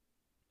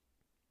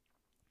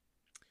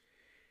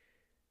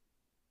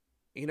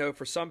 You know,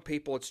 for some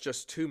people, it's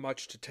just too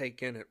much to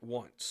take in at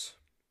once.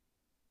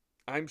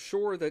 I'm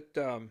sure that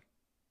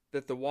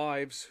that the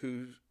wives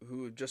who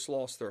have just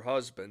lost their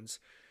husbands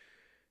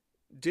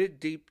did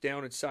deep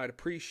down inside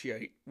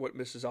appreciate what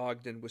Mrs.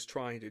 Ogden was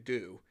trying to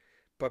do,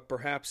 but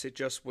perhaps it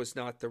just was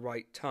not the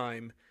right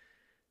time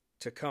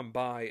to come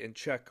by and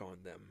check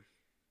on them.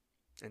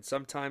 And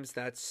sometimes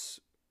that's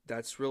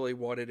really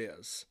what it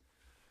is.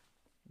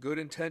 Good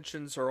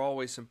intentions are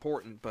always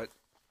important, but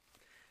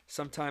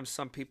sometimes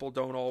some people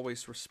don't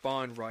always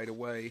respond right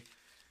away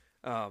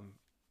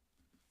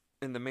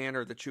in the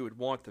manner that you would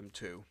want them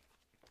to.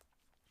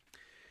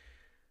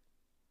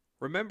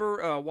 Remember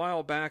a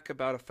while back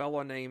about a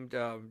fellow named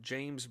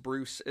James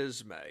Bruce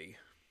Ismay?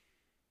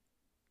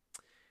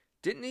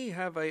 Didn't he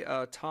have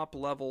a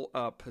top-level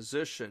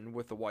position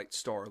with the White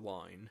Star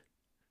Line?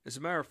 As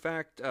a matter of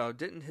fact,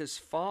 didn't his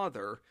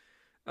father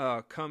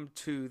come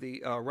to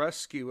the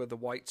rescue of the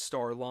White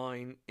Star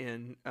Line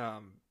in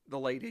the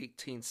late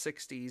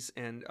 1860s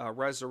and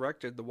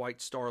resurrected the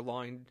White Star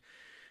Line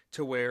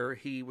to where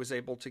he was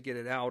able to get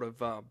it out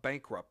of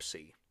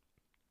bankruptcy?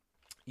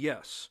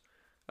 Yes,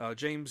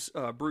 James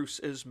Bruce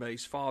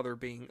Ismay's father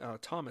being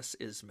Thomas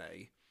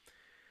Ismay.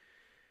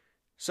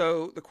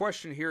 So the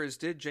question here is,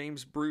 did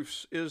James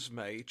Bruce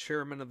Ismay,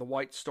 chairman of the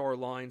White Star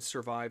Line,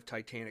 survive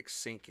Titanic's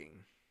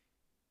sinking?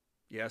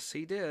 Yes,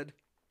 he did.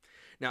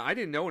 Now, I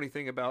didn't know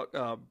anything about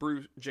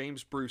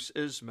James Bruce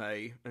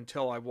Ismay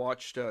until I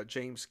watched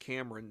James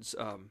Cameron's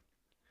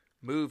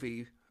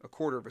movie a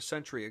quarter of a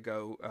century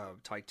ago,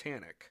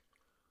 Titanic.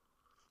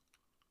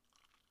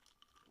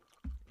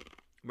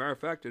 Matter of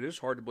fact, it is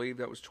hard to believe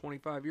that was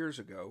 25 years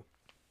ago.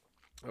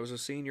 I was a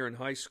senior in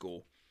high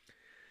school.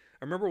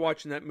 I remember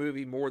watching that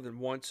movie more than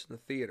once in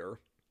the theater.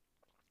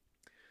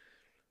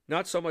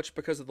 Not so much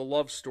because of the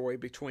love story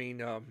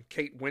between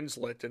Kate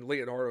Winslet and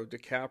Leonardo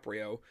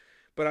DiCaprio,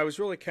 but I was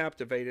really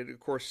captivated, of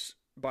course,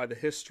 by the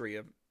history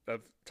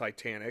of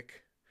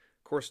Titanic.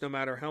 Of course, no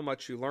matter how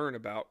much you learn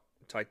about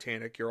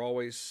Titanic, you're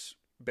always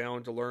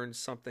bound to learn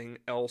something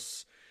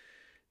else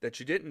that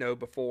you didn't know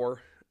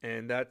before,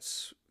 and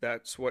that's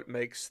what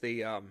makes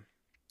the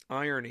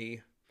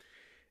irony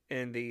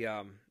and the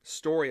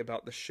story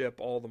about the ship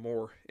all the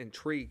more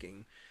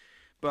intriguing.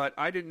 But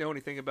I didn't know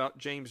anything about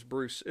James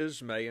Bruce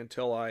Ismay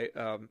until I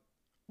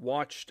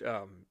watched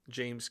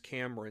James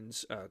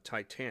Cameron's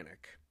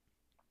Titanic.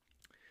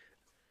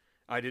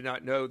 I did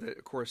not know that,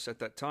 of course, at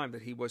that time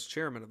that he was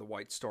chairman of the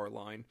White Star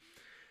Line.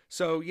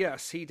 So,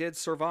 yes, he did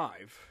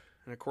survive.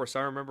 And, of course,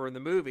 I remember in the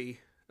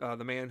movie,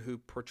 the man who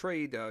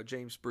portrayed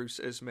James Bruce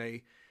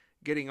Ismay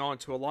getting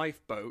onto a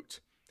lifeboat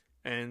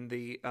and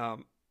the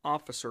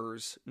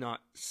officers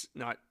not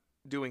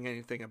doing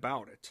anything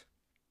about it.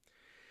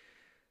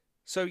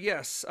 So,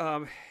 yes,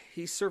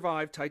 he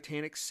survived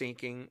Titanic's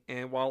sinking,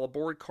 and while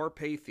aboard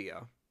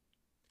Carpathia,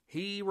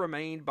 he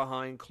remained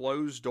behind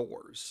closed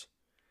doors.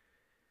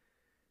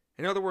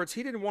 In other words,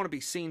 he didn't want to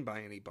be seen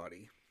by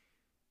anybody.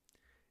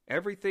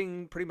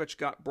 Everything pretty much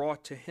got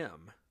brought to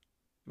him,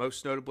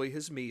 most notably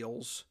his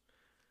meals,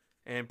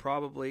 and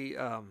probably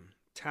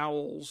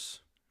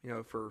towels,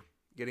 for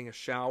getting a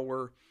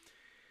shower,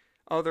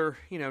 other,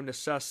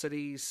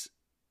 necessities.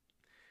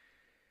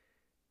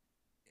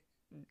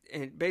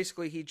 And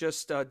basically he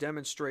just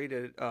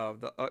demonstrated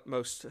the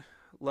utmost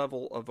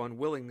level of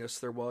unwillingness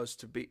there was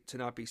to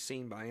not be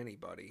seen by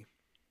anybody.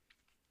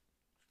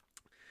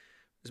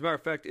 As a matter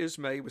of fact,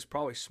 Ismay was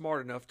probably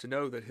smart enough to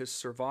know that his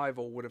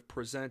survival would have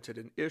presented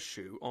an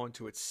issue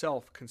onto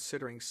itself,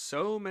 considering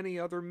so many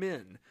other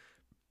men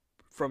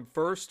from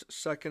first,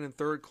 second, and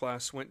third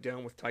class went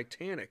down with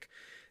Titanic,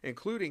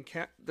 including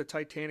the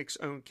Titanic's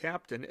own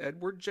captain,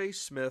 Edward J.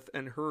 Smith,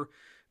 and her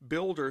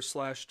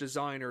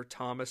builder/designer,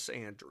 Thomas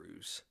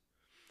Andrews.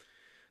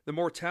 The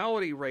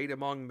mortality rate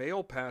among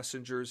male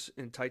passengers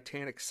in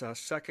Titanic's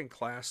second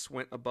class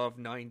went above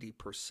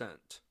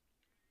 90%.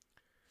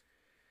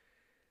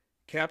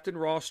 Captain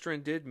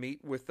Rostron did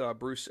meet with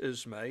Bruce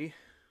Ismay.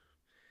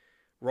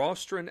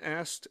 Rostron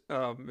asked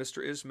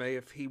Mr. Ismay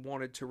if he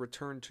wanted to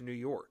return to New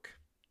York.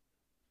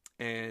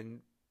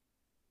 And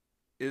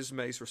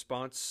Ismay's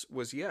response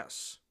was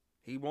yes.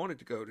 He wanted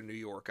to go to New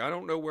York. I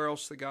don't know where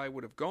else the guy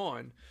would have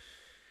gone,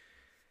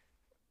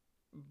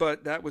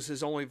 but that was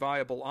his only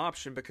viable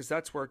option because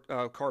that's where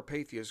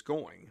Carpathia is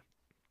going.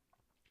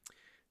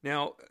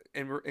 Now,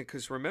 and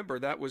because remember,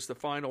 that was the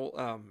final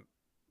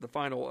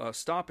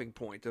stopping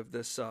point of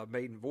this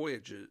maiden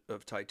voyage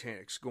of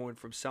Titanic's, going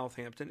from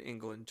Southampton,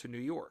 England to New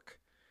York.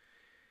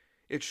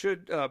 It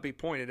should be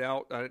pointed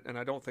out, and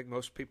I don't think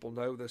most people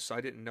know this, I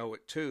didn't know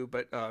it too,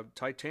 but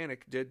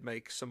Titanic did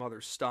make some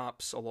other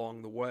stops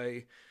along the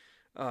way.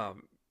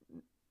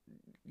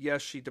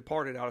 Yes, she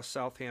departed out of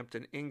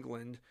Southampton,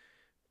 England,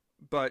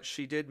 but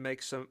she did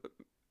make some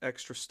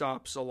extra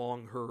stops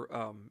along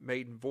her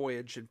maiden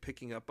voyage and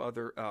picking up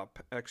other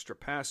extra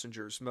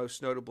passengers,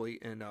 most notably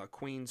in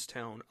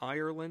Queenstown,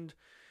 Ireland,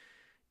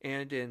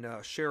 and in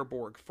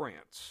Cherbourg,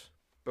 France,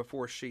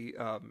 before she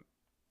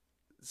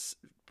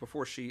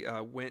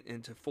went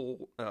into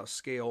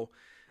full-scale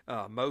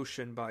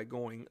motion by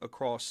going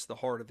across the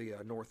heart of the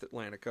North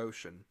Atlantic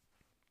Ocean.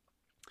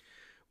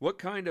 What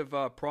kind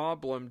of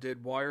problem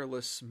did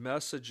wireless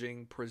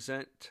messaging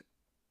present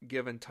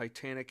given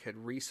Titanic had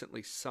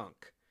recently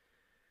sunk?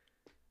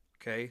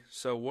 Okay,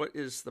 so what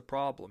is the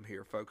problem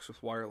here, folks,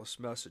 with wireless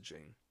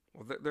messaging?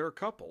 Well, there are a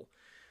couple.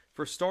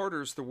 For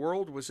starters, the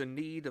world was in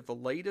need of the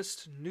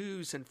latest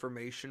news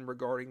information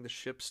regarding the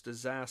ship's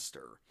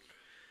disaster.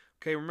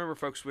 Okay, remember,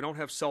 folks, we don't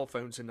have cell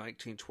phones in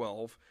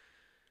 1912,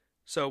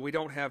 so we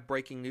don't have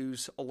breaking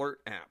news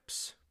alert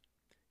apps.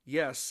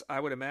 Yes,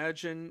 I would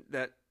imagine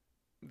that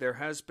there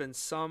has been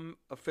some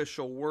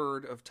official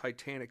word of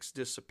Titanic's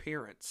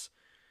disappearance,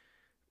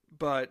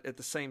 but at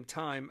the same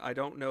time, I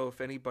don't know if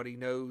anybody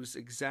knows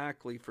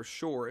exactly for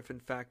sure if in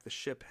fact the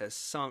ship has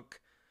sunk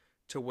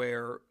to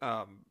where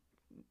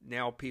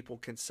now people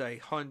can say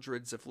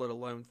hundreds, if let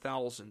alone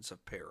thousands,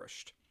 have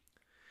perished.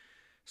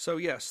 So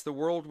yes, the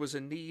world was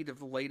in need of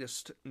the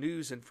latest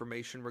news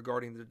information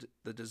regarding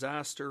the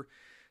disaster.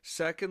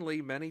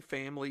 Secondly, many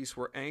families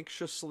were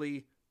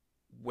anxiously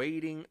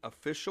waiting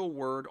official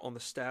word on the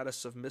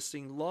status of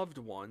missing loved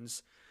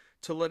ones,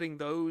 to letting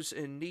those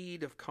in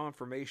need of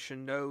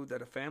confirmation know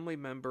that a family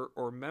member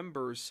or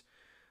members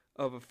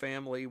of a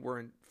family were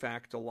in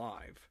fact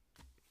alive.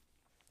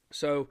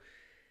 So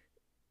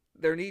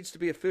there needs to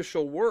be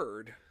official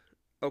word.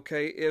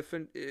 Okay, if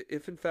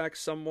in fact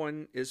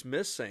someone is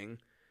missing,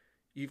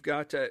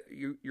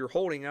 you're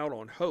holding out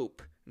on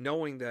hope,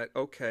 knowing that,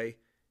 okay,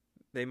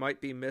 they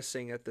might be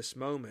missing at this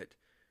moment,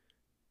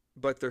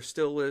 but there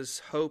still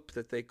is hope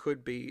that they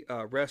could be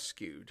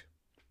rescued.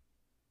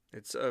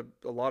 It's a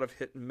lot of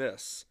hit and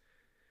miss,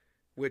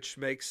 which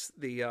would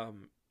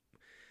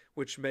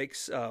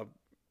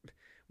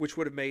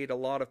have made a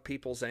lot of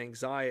people's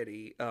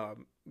anxiety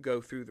go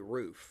through the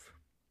roof.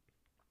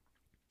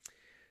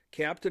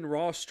 Captain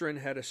Rostron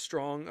had a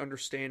strong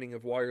understanding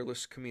of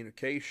wireless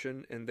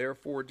communication and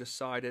therefore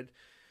decided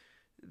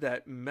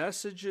that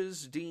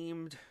messages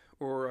deemed,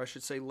 or I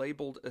should say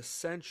labeled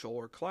essential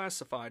or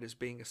classified as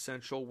being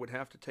essential, would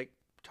have to take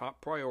top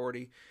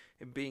priority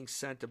in being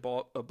sent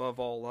above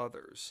all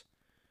others.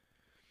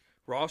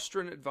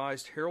 Rostron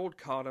advised Harold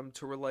Cottam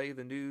to relay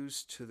the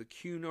news to the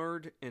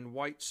Cunard and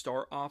White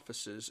Star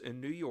offices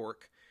in New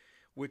York,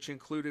 which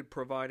included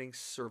providing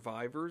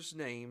survivors'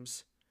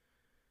 names.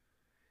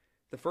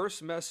 The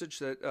first message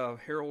that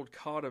Harold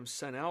Cottam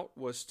sent out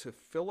was to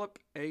Philip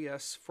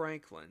A.S.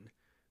 Franklin,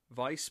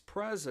 Vice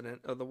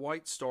President of the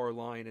White Star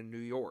Line in New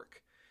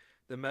York.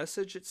 The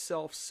message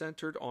itself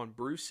centered on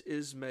Bruce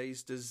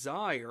Ismay's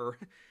desire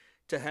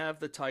to have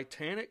the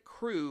Titanic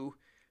crew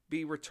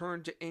be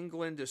returned to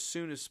England as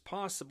soon as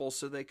possible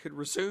so they could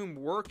resume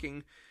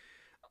working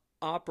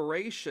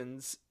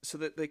operations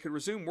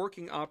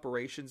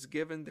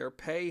given their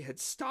pay had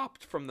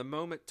stopped from the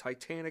moment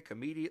Titanic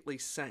immediately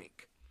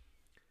sank.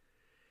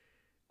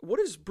 What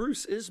is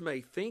Bruce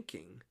Ismay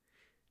thinking?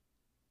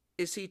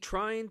 Is he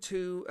trying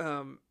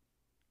to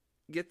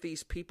get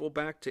these people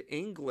back to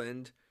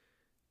England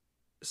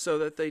so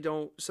that they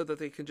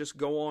can just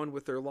go on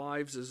with their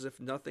lives as if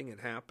nothing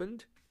had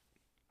happened?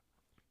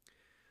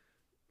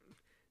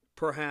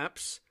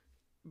 Perhaps,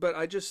 but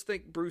I just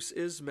think Bruce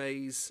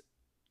Ismay's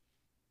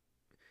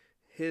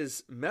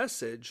his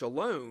message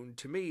alone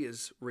to me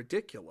is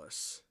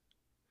ridiculous.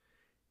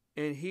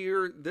 And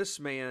here, this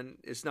man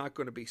is not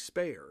going to be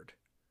spared.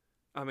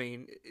 I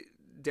mean,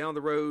 down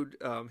the road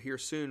here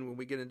soon, when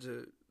we get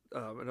into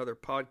another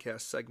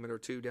podcast segment or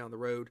two down the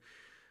road,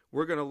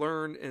 we're going to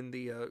learn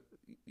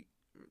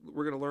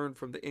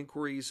from the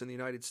inquiries in the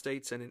United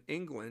States and in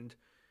England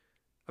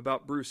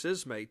about Bruce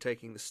Ismay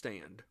taking the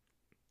stand.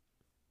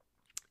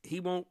 He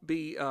won't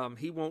be.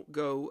 He won't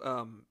go.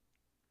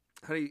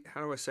 How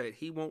do I say it?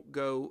 He won't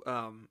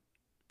go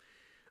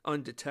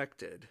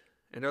undetected.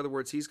 In other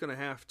words, he's going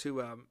to have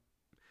to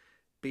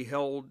be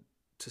held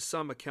to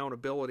some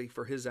accountability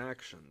for his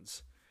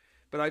actions.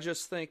 But I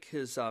just think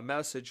his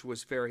message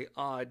was very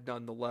odd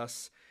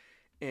nonetheless,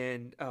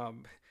 and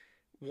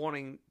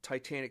wanting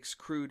Titanic's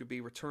crew to be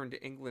returned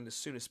to England as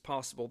soon as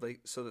possible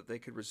so that they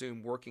could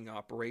resume working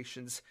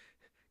operations.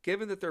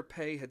 Given that their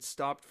pay had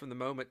stopped from the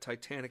moment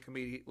Titanic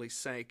immediately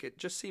sank, it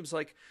just seems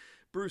like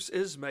Bruce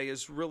Ismay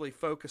is really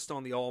focused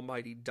on the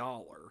almighty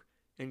dollar,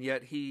 and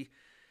yet he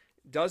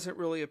doesn't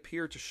really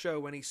appear to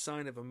show any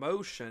sign of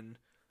emotion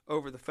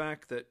over the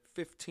fact that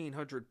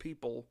 1,500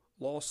 people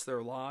lost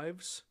their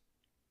lives.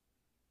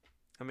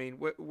 I mean,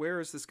 where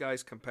is this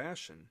guy's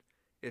compassion?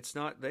 It's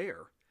not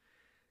there.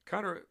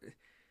 Kind of,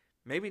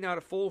 maybe not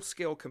a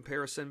full-scale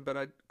comparison, but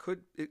I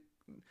could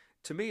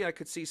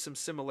see some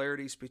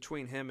similarities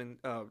between him and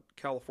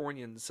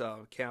Californians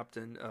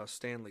Captain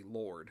Stanley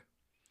Lord.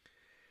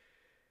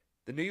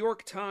 The New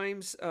York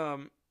Times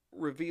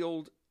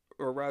received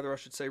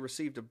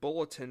a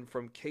bulletin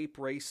from Cape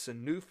Race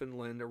in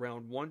Newfoundland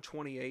around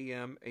 1:20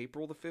 a.m.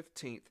 April the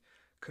 15th,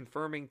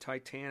 confirming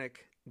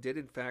Titanic did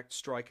in fact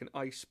strike an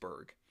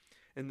iceberg,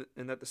 and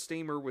that the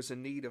steamer was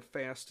in need of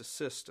fast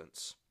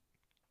assistance.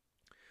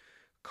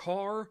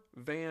 Carl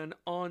Van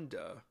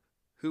Onda,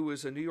 who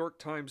was a New York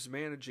Times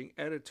managing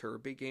editor,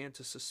 began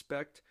to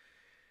suspect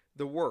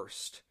the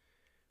worst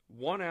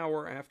 1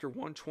 hour after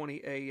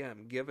 1:20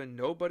 a.m., given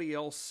nobody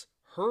else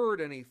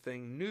heard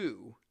anything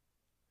new.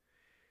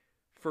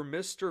 For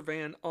Mr.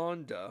 Van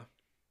Onda,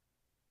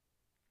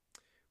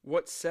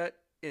 what set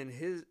in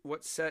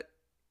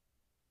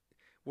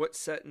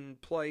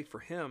play for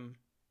him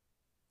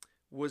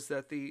was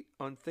that the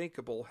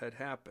unthinkable had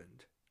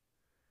happened.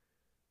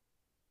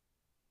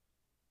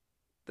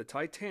 The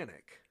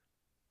Titanic,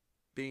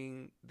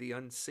 being the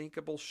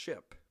unsinkable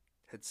ship,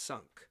 had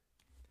sunk.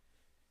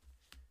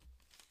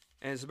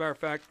 And as a matter of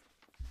fact,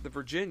 the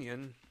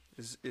Virginian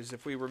is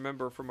if we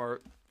remember from a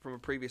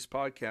previous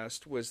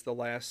podcast, was the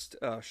last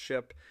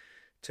ship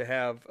to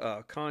have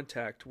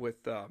contact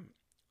with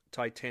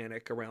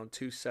Titanic around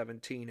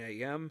 2:17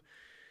 a.m.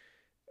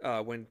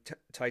 When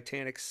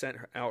Titanic sent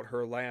out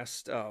her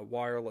last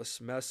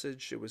wireless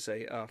message. It was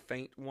a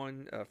faint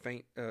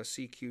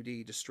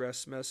CQD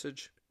distress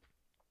message.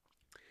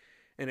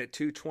 And at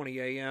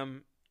 2:20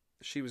 a.m.,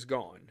 she was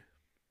gone.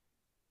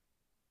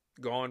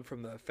 Gone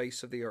from the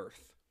face of the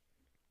earth.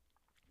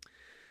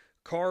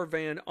 Carl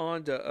Van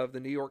Onda of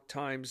the New York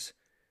Times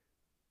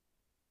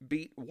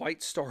beat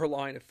White Star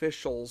Line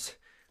officials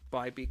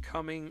by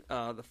becoming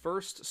the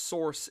first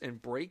source in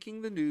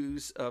breaking the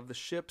news of the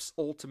ship's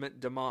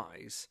ultimate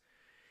demise.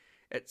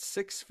 At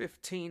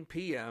 6:15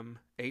 p.m.,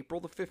 April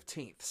the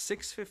 15th,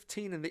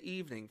 6:15 in the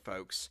evening,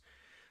 folks,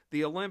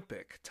 the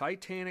Olympic,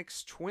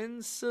 Titanic's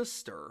twin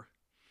sister.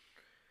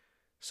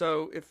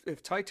 So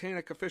if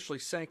Titanic officially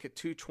sank at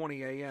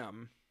 2:20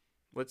 a.m.,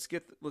 let's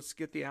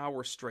get the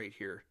hour straight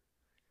here.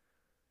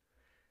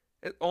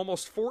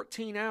 Almost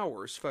 14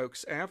 hours,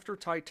 folks, after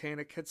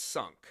Titanic had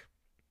sunk,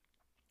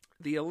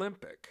 the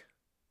Olympic,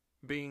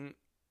 being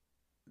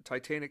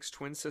Titanic's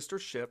twin sister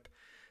ship,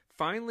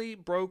 finally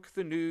broke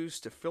the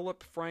news to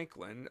Philip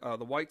Franklin,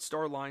 the White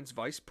Star Line's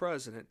vice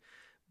president,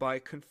 by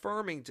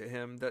confirming to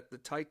him that the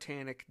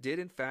Titanic did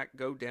in fact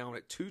go down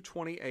at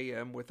 2:20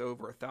 a.m. with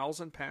over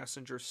 1,000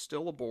 passengers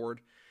still aboard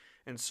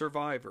and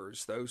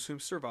survivors, those whom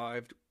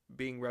survived,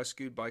 being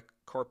rescued by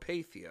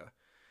Carpathia,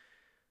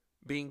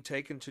 being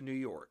taken to New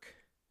York.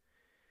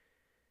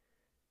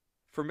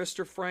 For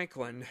Mr.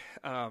 Franklin,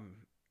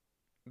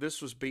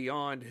 this was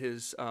beyond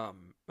his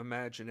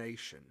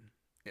imagination.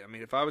 I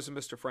mean, if I was in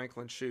Mr.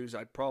 Franklin's shoes,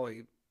 I'd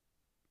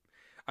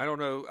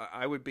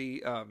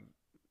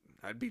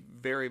be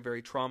very,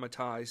 very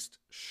traumatized,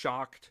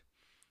 shocked,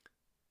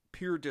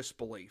 pure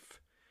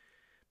disbelief.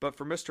 But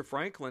for Mr.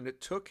 Franklin, it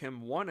took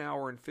him 1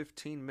 hour and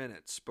 15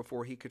 minutes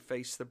before he could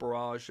face the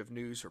barrage of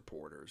news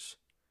reporters.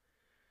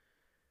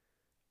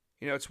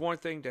 You know, it's one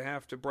thing to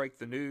have to break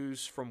the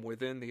news from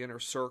within the inner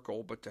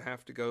circle, but to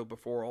have to go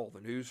before all the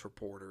news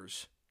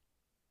reporters,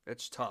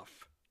 it's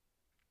tough.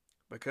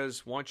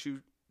 Because once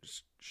you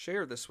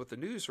share this with the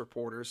news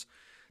reporters,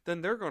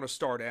 then they're going to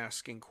start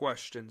asking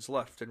questions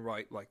left and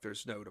right like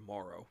there's no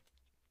tomorrow.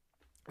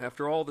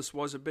 After all, this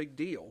was a big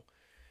deal.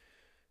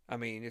 I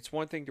mean, it's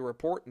one thing to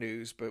report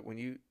news, but when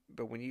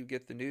you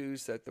get the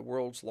news that the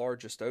world's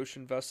largest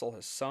ocean vessel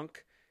has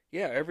sunk,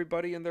 yeah,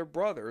 everybody and their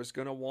brother is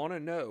going to want to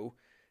know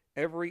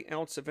every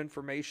ounce of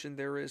information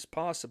there is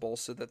possible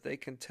so that they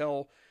can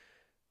tell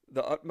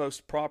the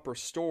utmost proper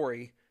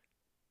story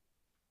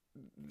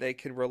they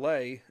can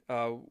relay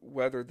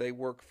whether they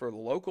work for the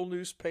local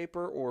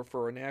newspaper or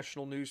for a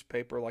national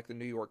newspaper like the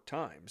New York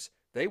Times.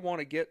 They want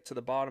to get to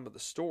the bottom of the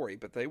story,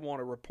 but they want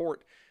to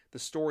report the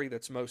story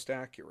that's most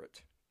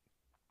accurate.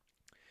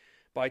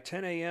 By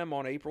 10 a.m.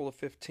 on April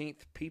the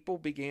 15th, people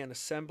began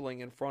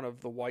assembling in front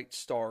of the White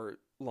Star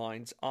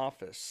Line's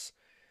offices.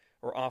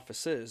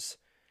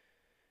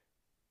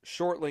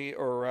 Shortly,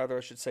 or rather,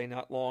 I should say,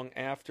 not long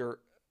after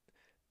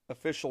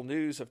official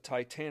news of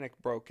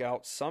Titanic broke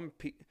out, some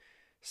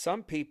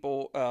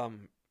people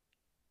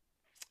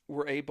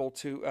were able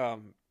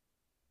to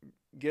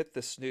get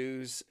this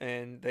news,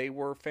 and they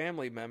were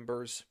family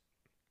members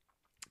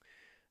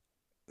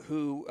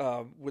who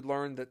would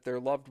learn that their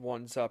loved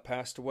ones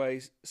passed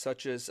away,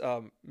 such as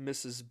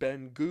Mrs.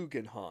 Ben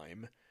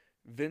Guggenheim,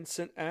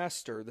 Vincent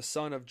Astor, the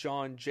son of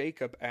John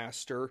Jacob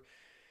Astor.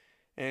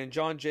 And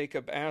John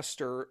Jacob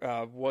Astor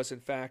was, in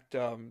fact,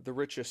 the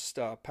richest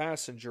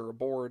passenger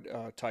aboard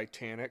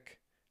Titanic.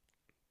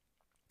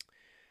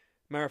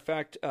 Matter of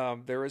fact,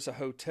 there is a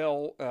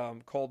hotel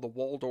called the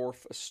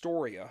Waldorf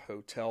Astoria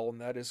Hotel, and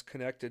that is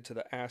connected to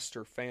the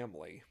Astor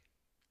family.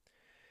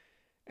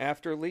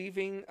 After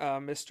leaving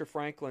Mr.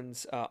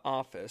 Franklin's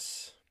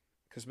office,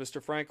 because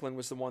Mr. Franklin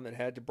was the one that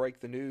had to break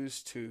the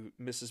news to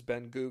Mrs.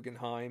 Ben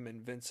Guggenheim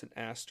and Vincent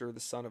Astor, the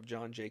son of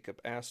John Jacob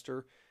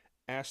Astor,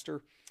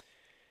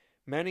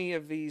 many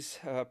of these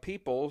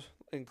people,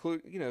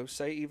 include,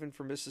 say even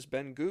for Mrs.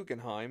 Ben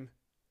Guggenheim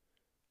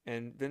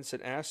and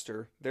Vincent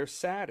Astor, they're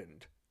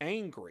saddened,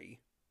 angry,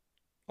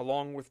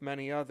 along with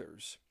many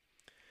others.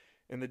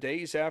 In the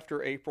days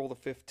after April the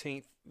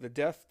 15th, the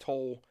death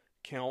toll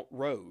count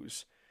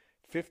rose,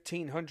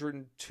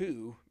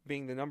 1,502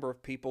 being the number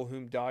of people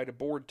whom died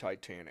aboard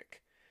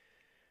Titanic.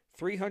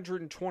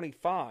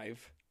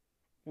 325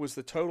 was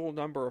the total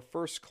number of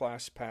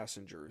first-class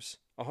passengers.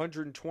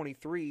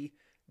 123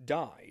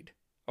 died.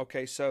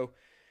 Okay, so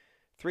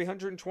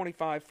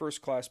 325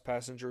 first-class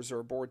passengers are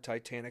aboard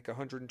Titanic,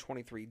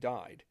 123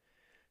 died.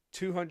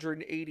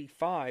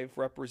 285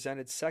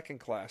 represented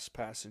second-class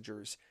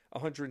passengers,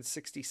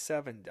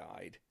 167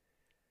 died.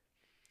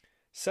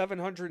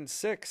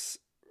 706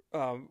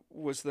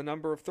 was the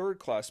number of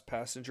third-class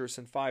passengers,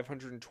 and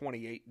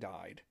 528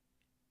 died.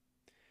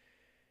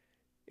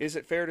 Is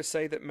it fair to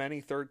say that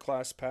many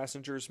third-class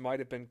passengers might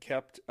have been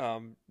kept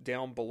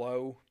down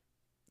below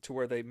to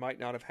where they might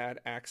not have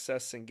had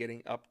access in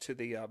getting up to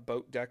the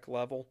boat deck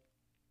level?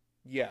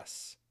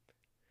 Yes.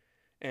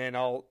 And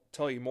I'll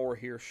tell you more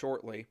here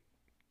shortly.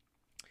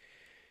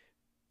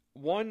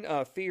 One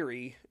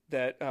theory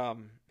that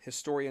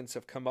historians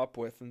have come up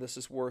with, and this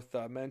is worth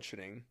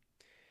mentioning,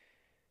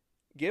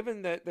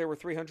 given that there were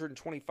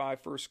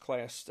 325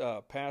 first-class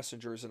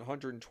passengers and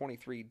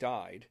 123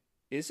 died,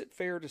 is it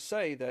fair to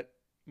say that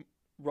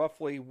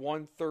roughly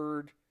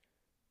one-third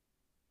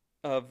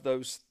of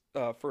those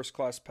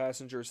first-class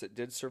passengers that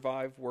did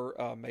survive were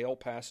male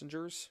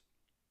passengers?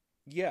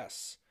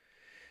 Yes.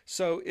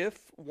 So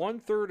if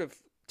one-third of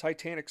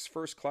Titanic's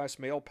first-class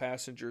male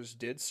passengers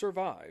did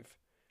survive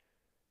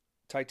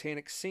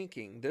Titanic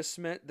sinking, this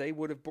meant they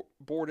would have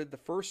boarded the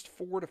first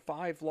 4 to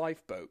 5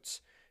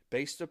 lifeboats,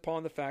 based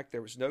upon the fact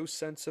there was no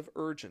sense of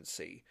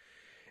urgency.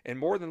 And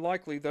more than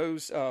likely,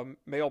 those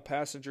male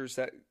passengers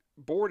that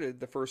boarded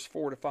the first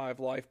 4 to 5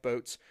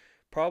 lifeboats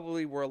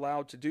probably were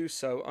allowed to do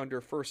so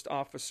under First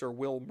Officer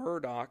Will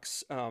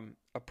Murdoch's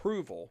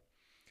approval.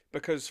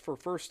 Because for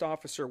First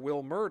Officer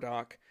Will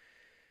Murdoch,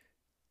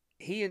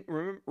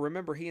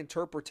 remember he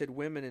interpreted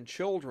women and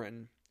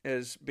children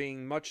as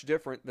being much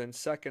different than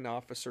Second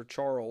Officer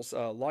Charles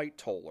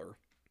Lightoller.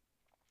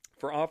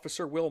 For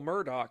Officer Will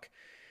Murdoch,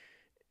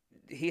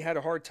 he had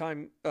a hard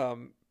time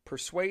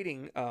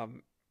persuading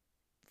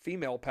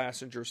female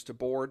passengers to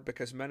board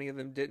because many of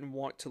them didn't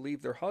want to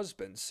leave their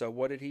husbands. So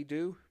what did he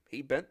do?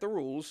 He bent the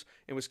rules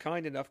and was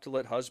kind enough to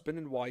let husband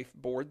and wife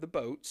board the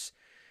boats,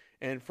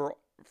 and for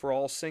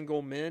all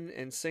single men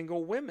and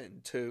single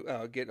women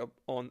to get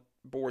on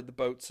board the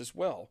boats as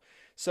well.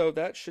 So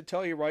that should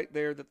tell you right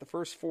there that the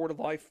first 4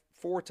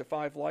 to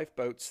 5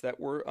 lifeboats that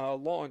were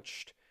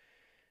launched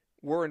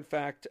were in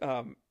fact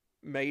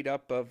made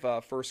up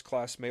of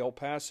first-class male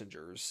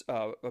passengers.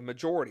 A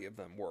majority of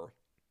them were.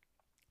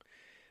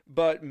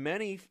 But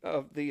many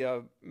of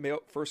the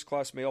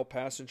first-class male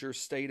passengers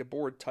stayed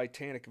aboard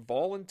Titanic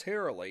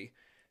voluntarily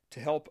to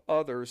help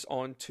others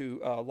onto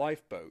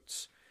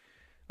lifeboats.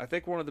 I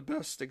think one of the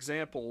best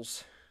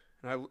examples,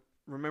 and I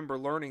remember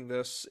learning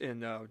this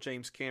in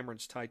James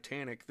Cameron's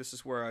Titanic. This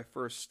is where I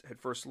had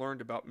first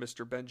learned about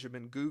Mr.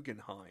 Benjamin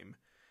Guggenheim,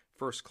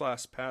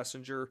 first-class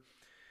passenger,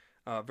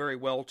 very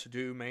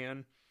well-to-do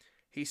man.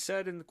 He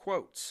said in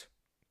quotations,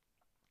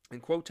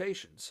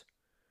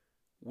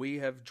 "We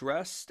have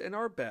dressed in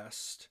our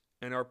best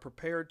and are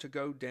prepared to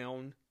go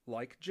down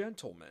like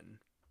gentlemen."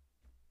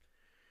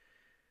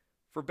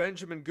 For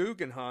Benjamin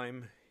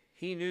Guggenheim,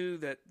 he knew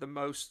that the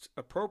most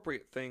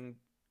appropriate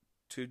thing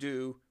to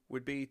do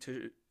would be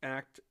to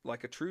act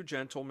like a true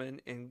gentleman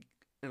in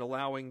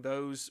allowing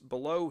those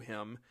below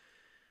him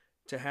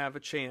to have a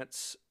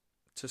chance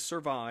to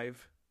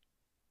survive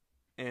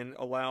and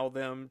allow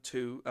them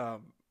to,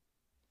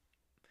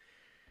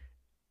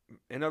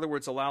 in other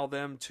words, allow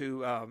them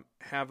to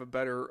have a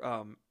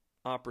better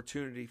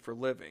opportunity for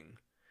living.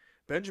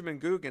 Benjamin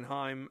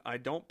Guggenheim, I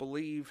don't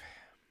know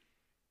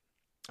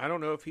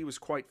if he was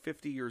quite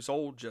 50 years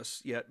old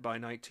just yet by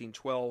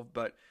 1912,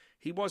 but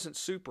he wasn't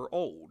super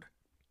old.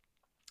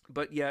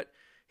 But yet,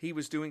 he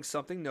was doing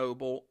something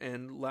noble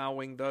and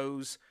allowing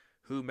those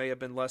who may have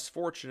been less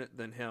fortunate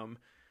than him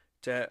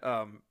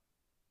to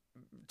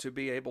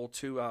be able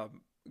to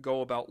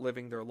go about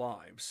living their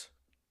lives.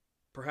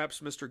 Perhaps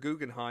Mr.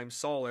 Guggenheim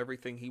saw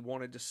everything he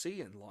wanted to see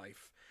in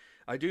life.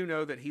 I do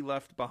know that he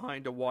left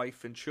behind a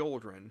wife and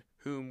children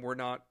whom were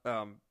not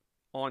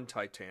on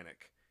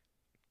Titanic.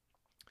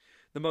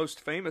 The most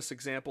famous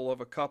example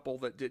of a couple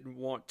that didn't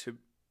want to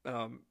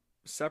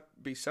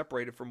be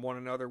separated from one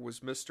another was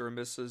Mr. and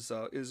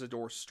Mrs.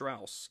 Isidore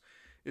Straus,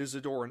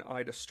 Isidore and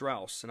Ida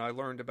Straus, and I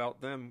learned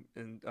about them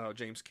in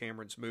James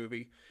Cameron's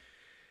movie.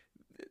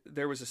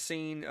 There was a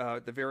scene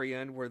at the very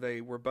end where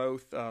they were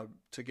both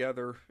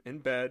together in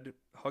bed,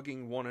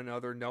 hugging one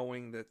another,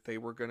 knowing that they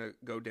were going to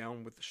go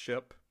down with the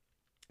ship,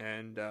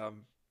 and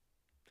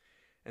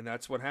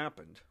that's what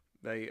happened.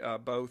 They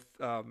both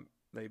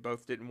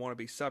didn't want to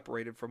be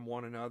separated from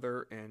one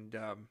another, and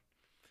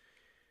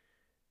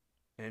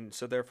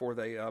so therefore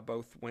they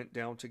both went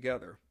down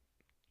together.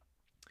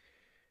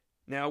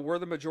 Now, were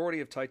the majority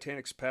of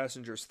Titanic's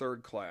passengers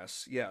third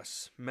class?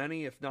 Yes.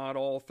 Many, if not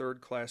all,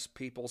 third-class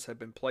peoples had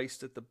been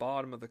placed at the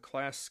bottom of the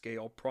class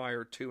scale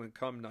prior to and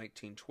come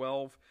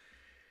 1912.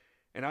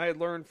 And I had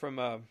learned from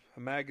a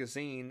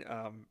magazine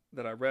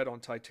that I read on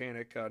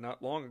Titanic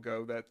not long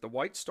ago that the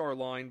White Star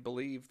Line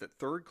believed that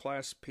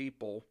third-class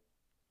people,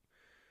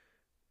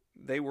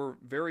 they were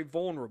very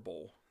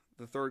vulnerable.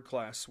 The third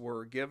class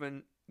were,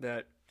 given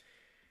that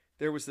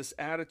there was this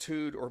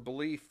attitude or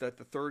belief that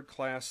third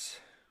class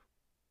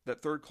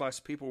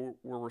people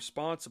were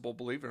responsible,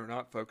 believe it or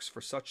not, folks,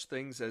 for such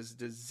things as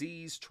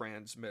disease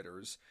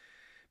transmitters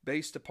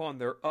based upon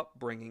their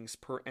upbringings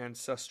per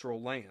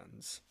ancestral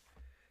lands.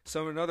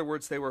 So in other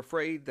words, they were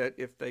afraid that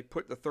if they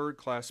put the third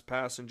class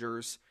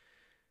passengers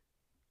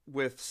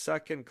with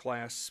second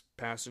class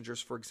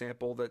passengers, for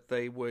example, that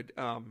they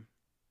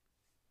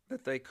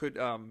could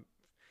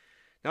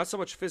not so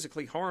much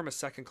physically harm a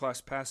second class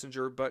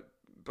passenger, but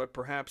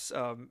perhaps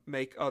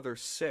make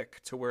others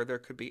sick to where there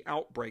could be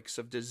outbreaks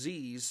of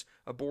disease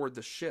aboard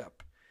the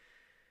ship.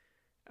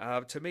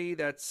 To me,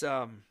 it's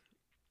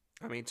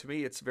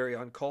very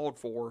uncalled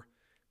for,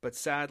 but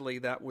sadly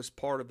that was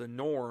part of the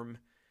norm,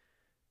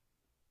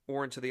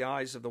 or into the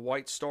eyes of the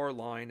White Star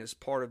Line as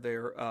part of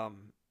their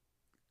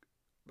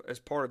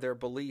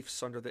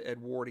beliefs under the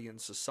Edwardian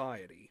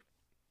Society.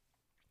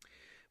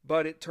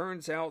 But it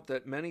turns out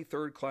that many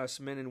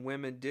third-class men and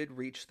women did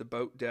reach the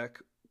boat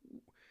deck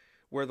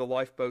where the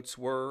lifeboats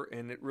were,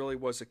 and it really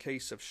was a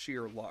case of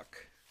sheer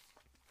luck.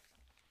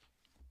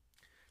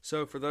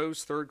 So for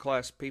those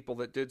third-class people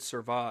that did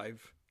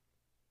survive,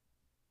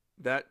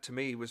 that to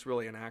me was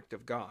really an act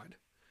of God.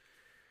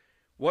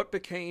 What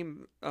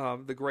became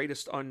the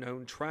greatest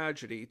unknown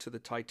tragedy to the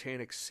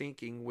Titanic's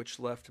sinking, which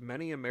left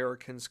many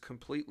Americans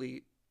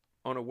completely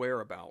unaware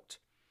about?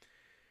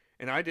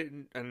 And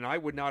I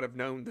would not have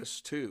known this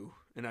too,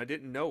 and I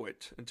didn't know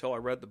it until I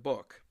read the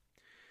book.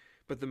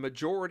 But the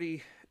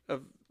majority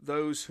of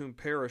those whom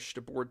perished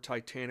aboard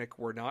Titanic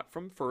were not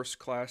from first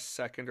class,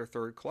 second, or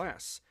third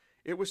class.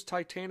 It was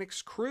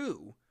Titanic's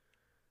crew,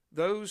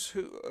 those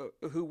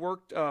who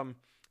worked on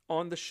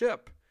the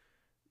ship.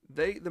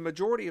 The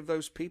majority of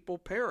those people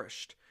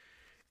perished.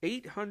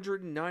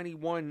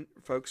 891,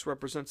 folks,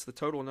 represents the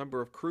total number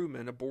of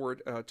crewmen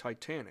aboard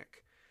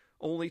Titanic.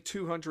 Only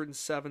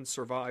 207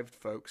 survived,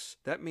 folks.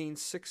 That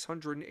means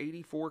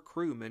 684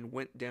 crewmen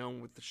went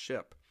down with the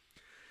ship.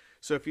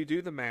 So if you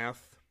do the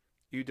math,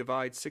 you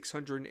divide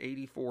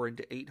 684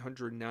 into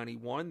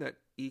 891, that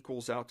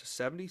equals out to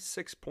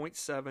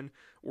 76.7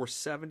 or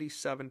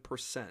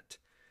 77%.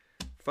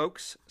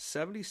 Folks,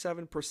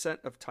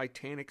 77% of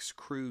Titanic's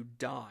crew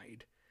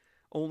died.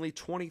 Only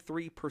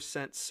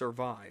 23%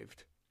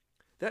 survived.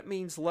 That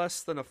means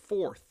less than a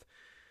fourth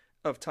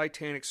of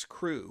Titanic's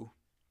crew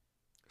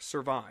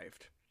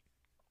survived.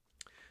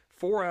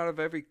 4 out of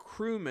every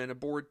crewman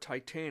aboard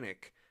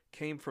Titanic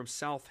came from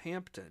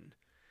Southampton,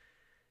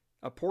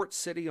 a port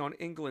city on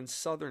England's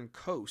southern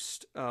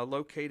coast,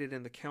 located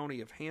in the county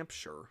of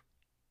Hampshire.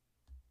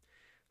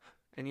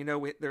 And you know,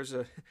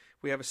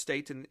 we have a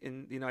state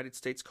in the United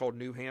States called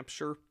New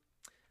Hampshire.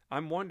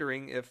 I'm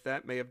wondering if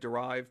that may have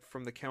derived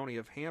from the county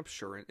of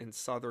Hampshire in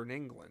southern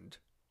England.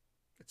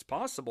 It's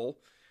possible.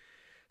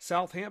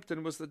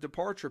 Southampton was the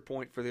departure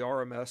point for the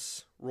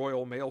RMS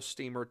Royal Mail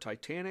Steamer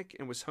Titanic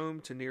and was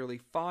home to nearly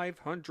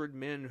 500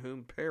 men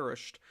whom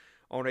perished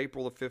on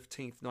April the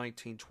 15th,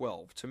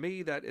 1912. To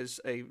me, that is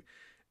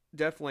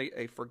definitely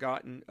a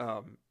forgotten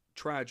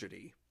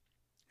tragedy.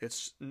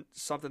 It's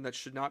something that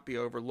should not be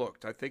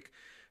overlooked. I think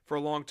for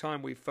a long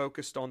time we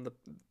focused on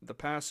the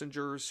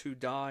passengers who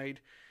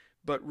died,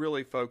 but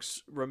really,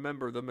 folks,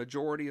 remember the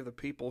majority of the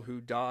people who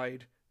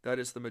died, that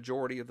is the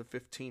majority of the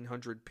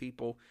 1,500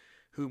 people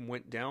whom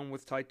went down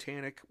with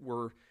Titanic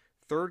were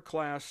third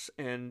class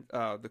and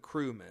the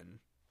crewmen.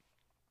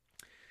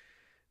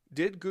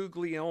 Did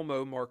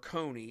Guglielmo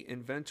Marconi,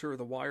 inventor of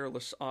the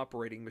wireless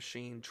operating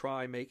machine,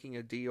 try making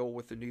a deal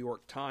with the New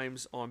York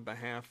Times on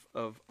behalf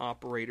of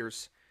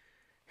operators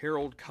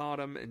Harold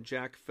Cottam and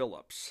Jack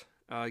Phillips?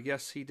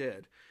 Yes, he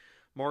did.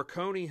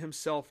 Marconi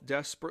himself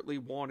desperately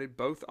wanted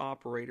both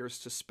operators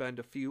to spend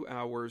a few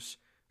hours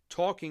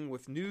talking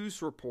with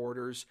news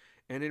reporters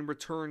and in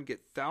return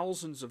get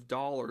thousands of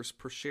dollars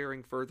per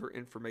sharing further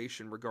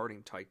information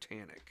regarding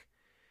Titanic.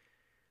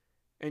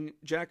 And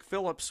Jack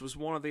Phillips was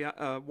one of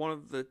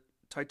the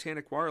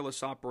Titanic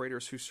wireless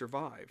operators who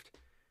survived.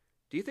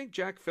 Do you think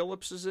Jack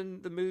Phillips is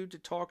in the mood to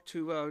talk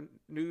to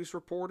news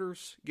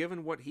reporters,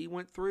 given what he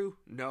went through?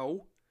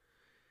 No.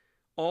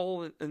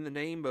 All in the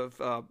name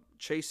of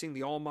chasing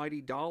the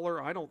almighty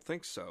dollar? I don't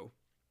think so.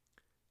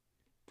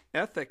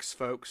 Ethics,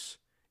 folks.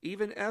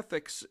 Even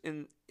ethics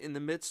in the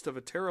midst of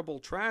a terrible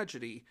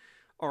tragedy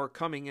are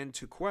coming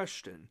into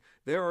question.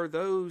 There are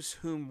those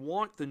whom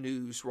want the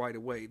news right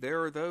away.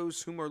 There are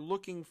those whom are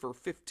looking for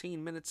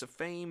 15 minutes of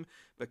fame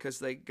because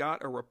they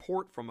got a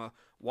report from a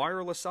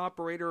wireless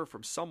operator or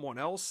from someone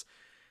else,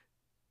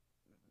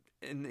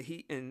 and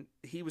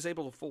he was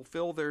able to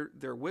fulfill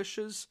their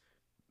wishes.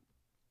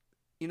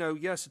 You know,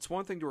 yes, it's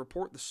one thing to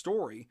report the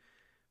story,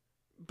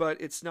 but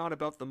it's not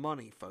about the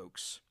money,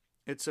 folks.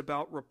 It's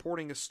about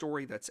reporting a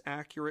story that's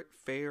accurate,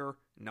 fair,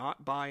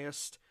 not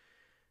biased,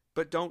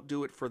 but don't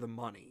do it for the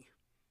money.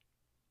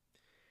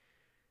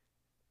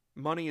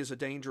 Money is a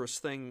dangerous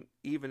thing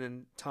even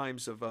in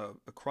times of a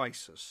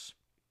crisis.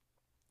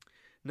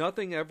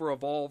 Nothing ever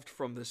evolved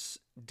from this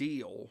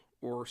deal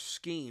or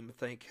scheme,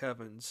 thank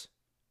heavens.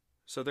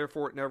 So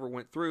therefore it never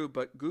went through,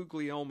 but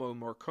Guglielmo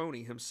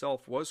Marconi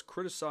himself was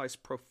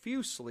criticized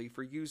profusely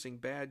for using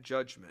bad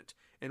judgment,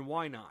 and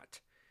why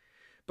not?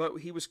 But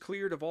he was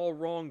cleared of all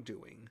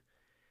wrongdoing.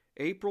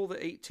 April the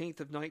 18th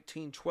of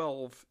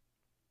 1912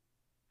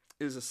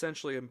 is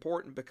essentially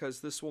important because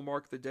this will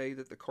mark the day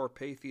that the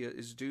Carpathia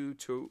is due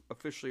to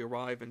officially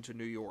arrive into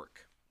New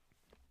York.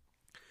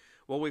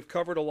 Well, we've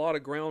covered a lot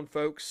of ground,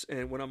 folks,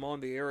 and when I'm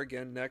on the air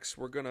again next,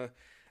 we're going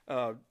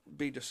to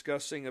be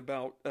discussing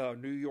about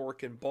New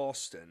York and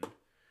Boston.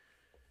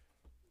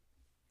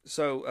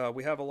 So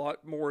we have a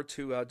lot more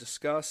to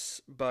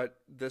discuss, but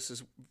this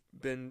has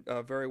been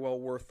very well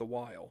worth the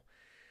while.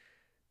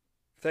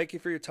 Thank you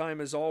for your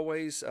time as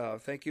always.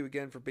 Thank you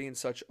again for being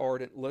such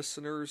ardent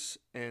listeners,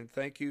 and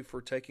thank you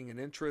for taking an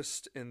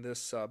interest in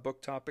this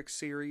book topic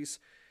series.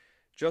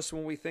 Just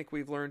when we think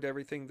we've learned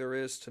everything there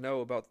is to know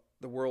about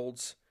the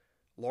world's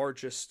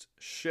largest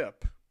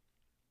ship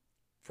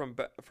from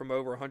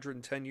over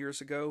 110 years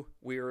ago,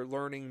 we are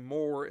learning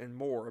more and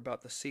more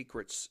about the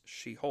secrets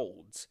she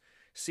holds.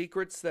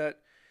 Secrets that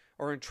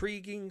are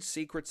intriguing,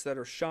 secrets that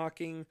are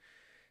shocking,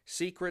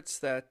 secrets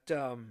that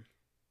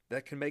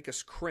can make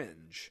us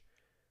cringe.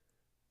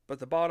 But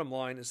the bottom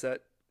line is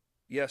that,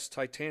 yes,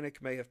 Titanic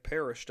may have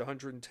perished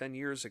 110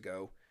 years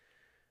ago,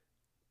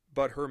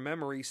 but her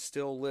memory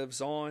still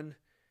lives on,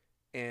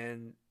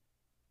 and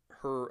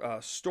her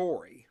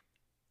story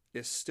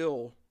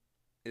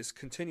is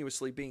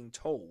continuously being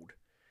told,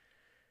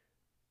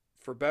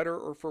 for better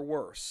or for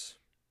worse.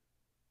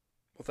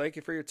 Well, thank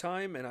you for your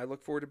time, and I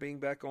look forward to being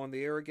back on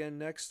the air again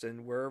next,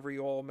 and wherever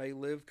you all may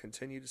live,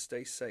 continue to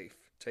stay safe.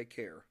 Take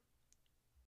care.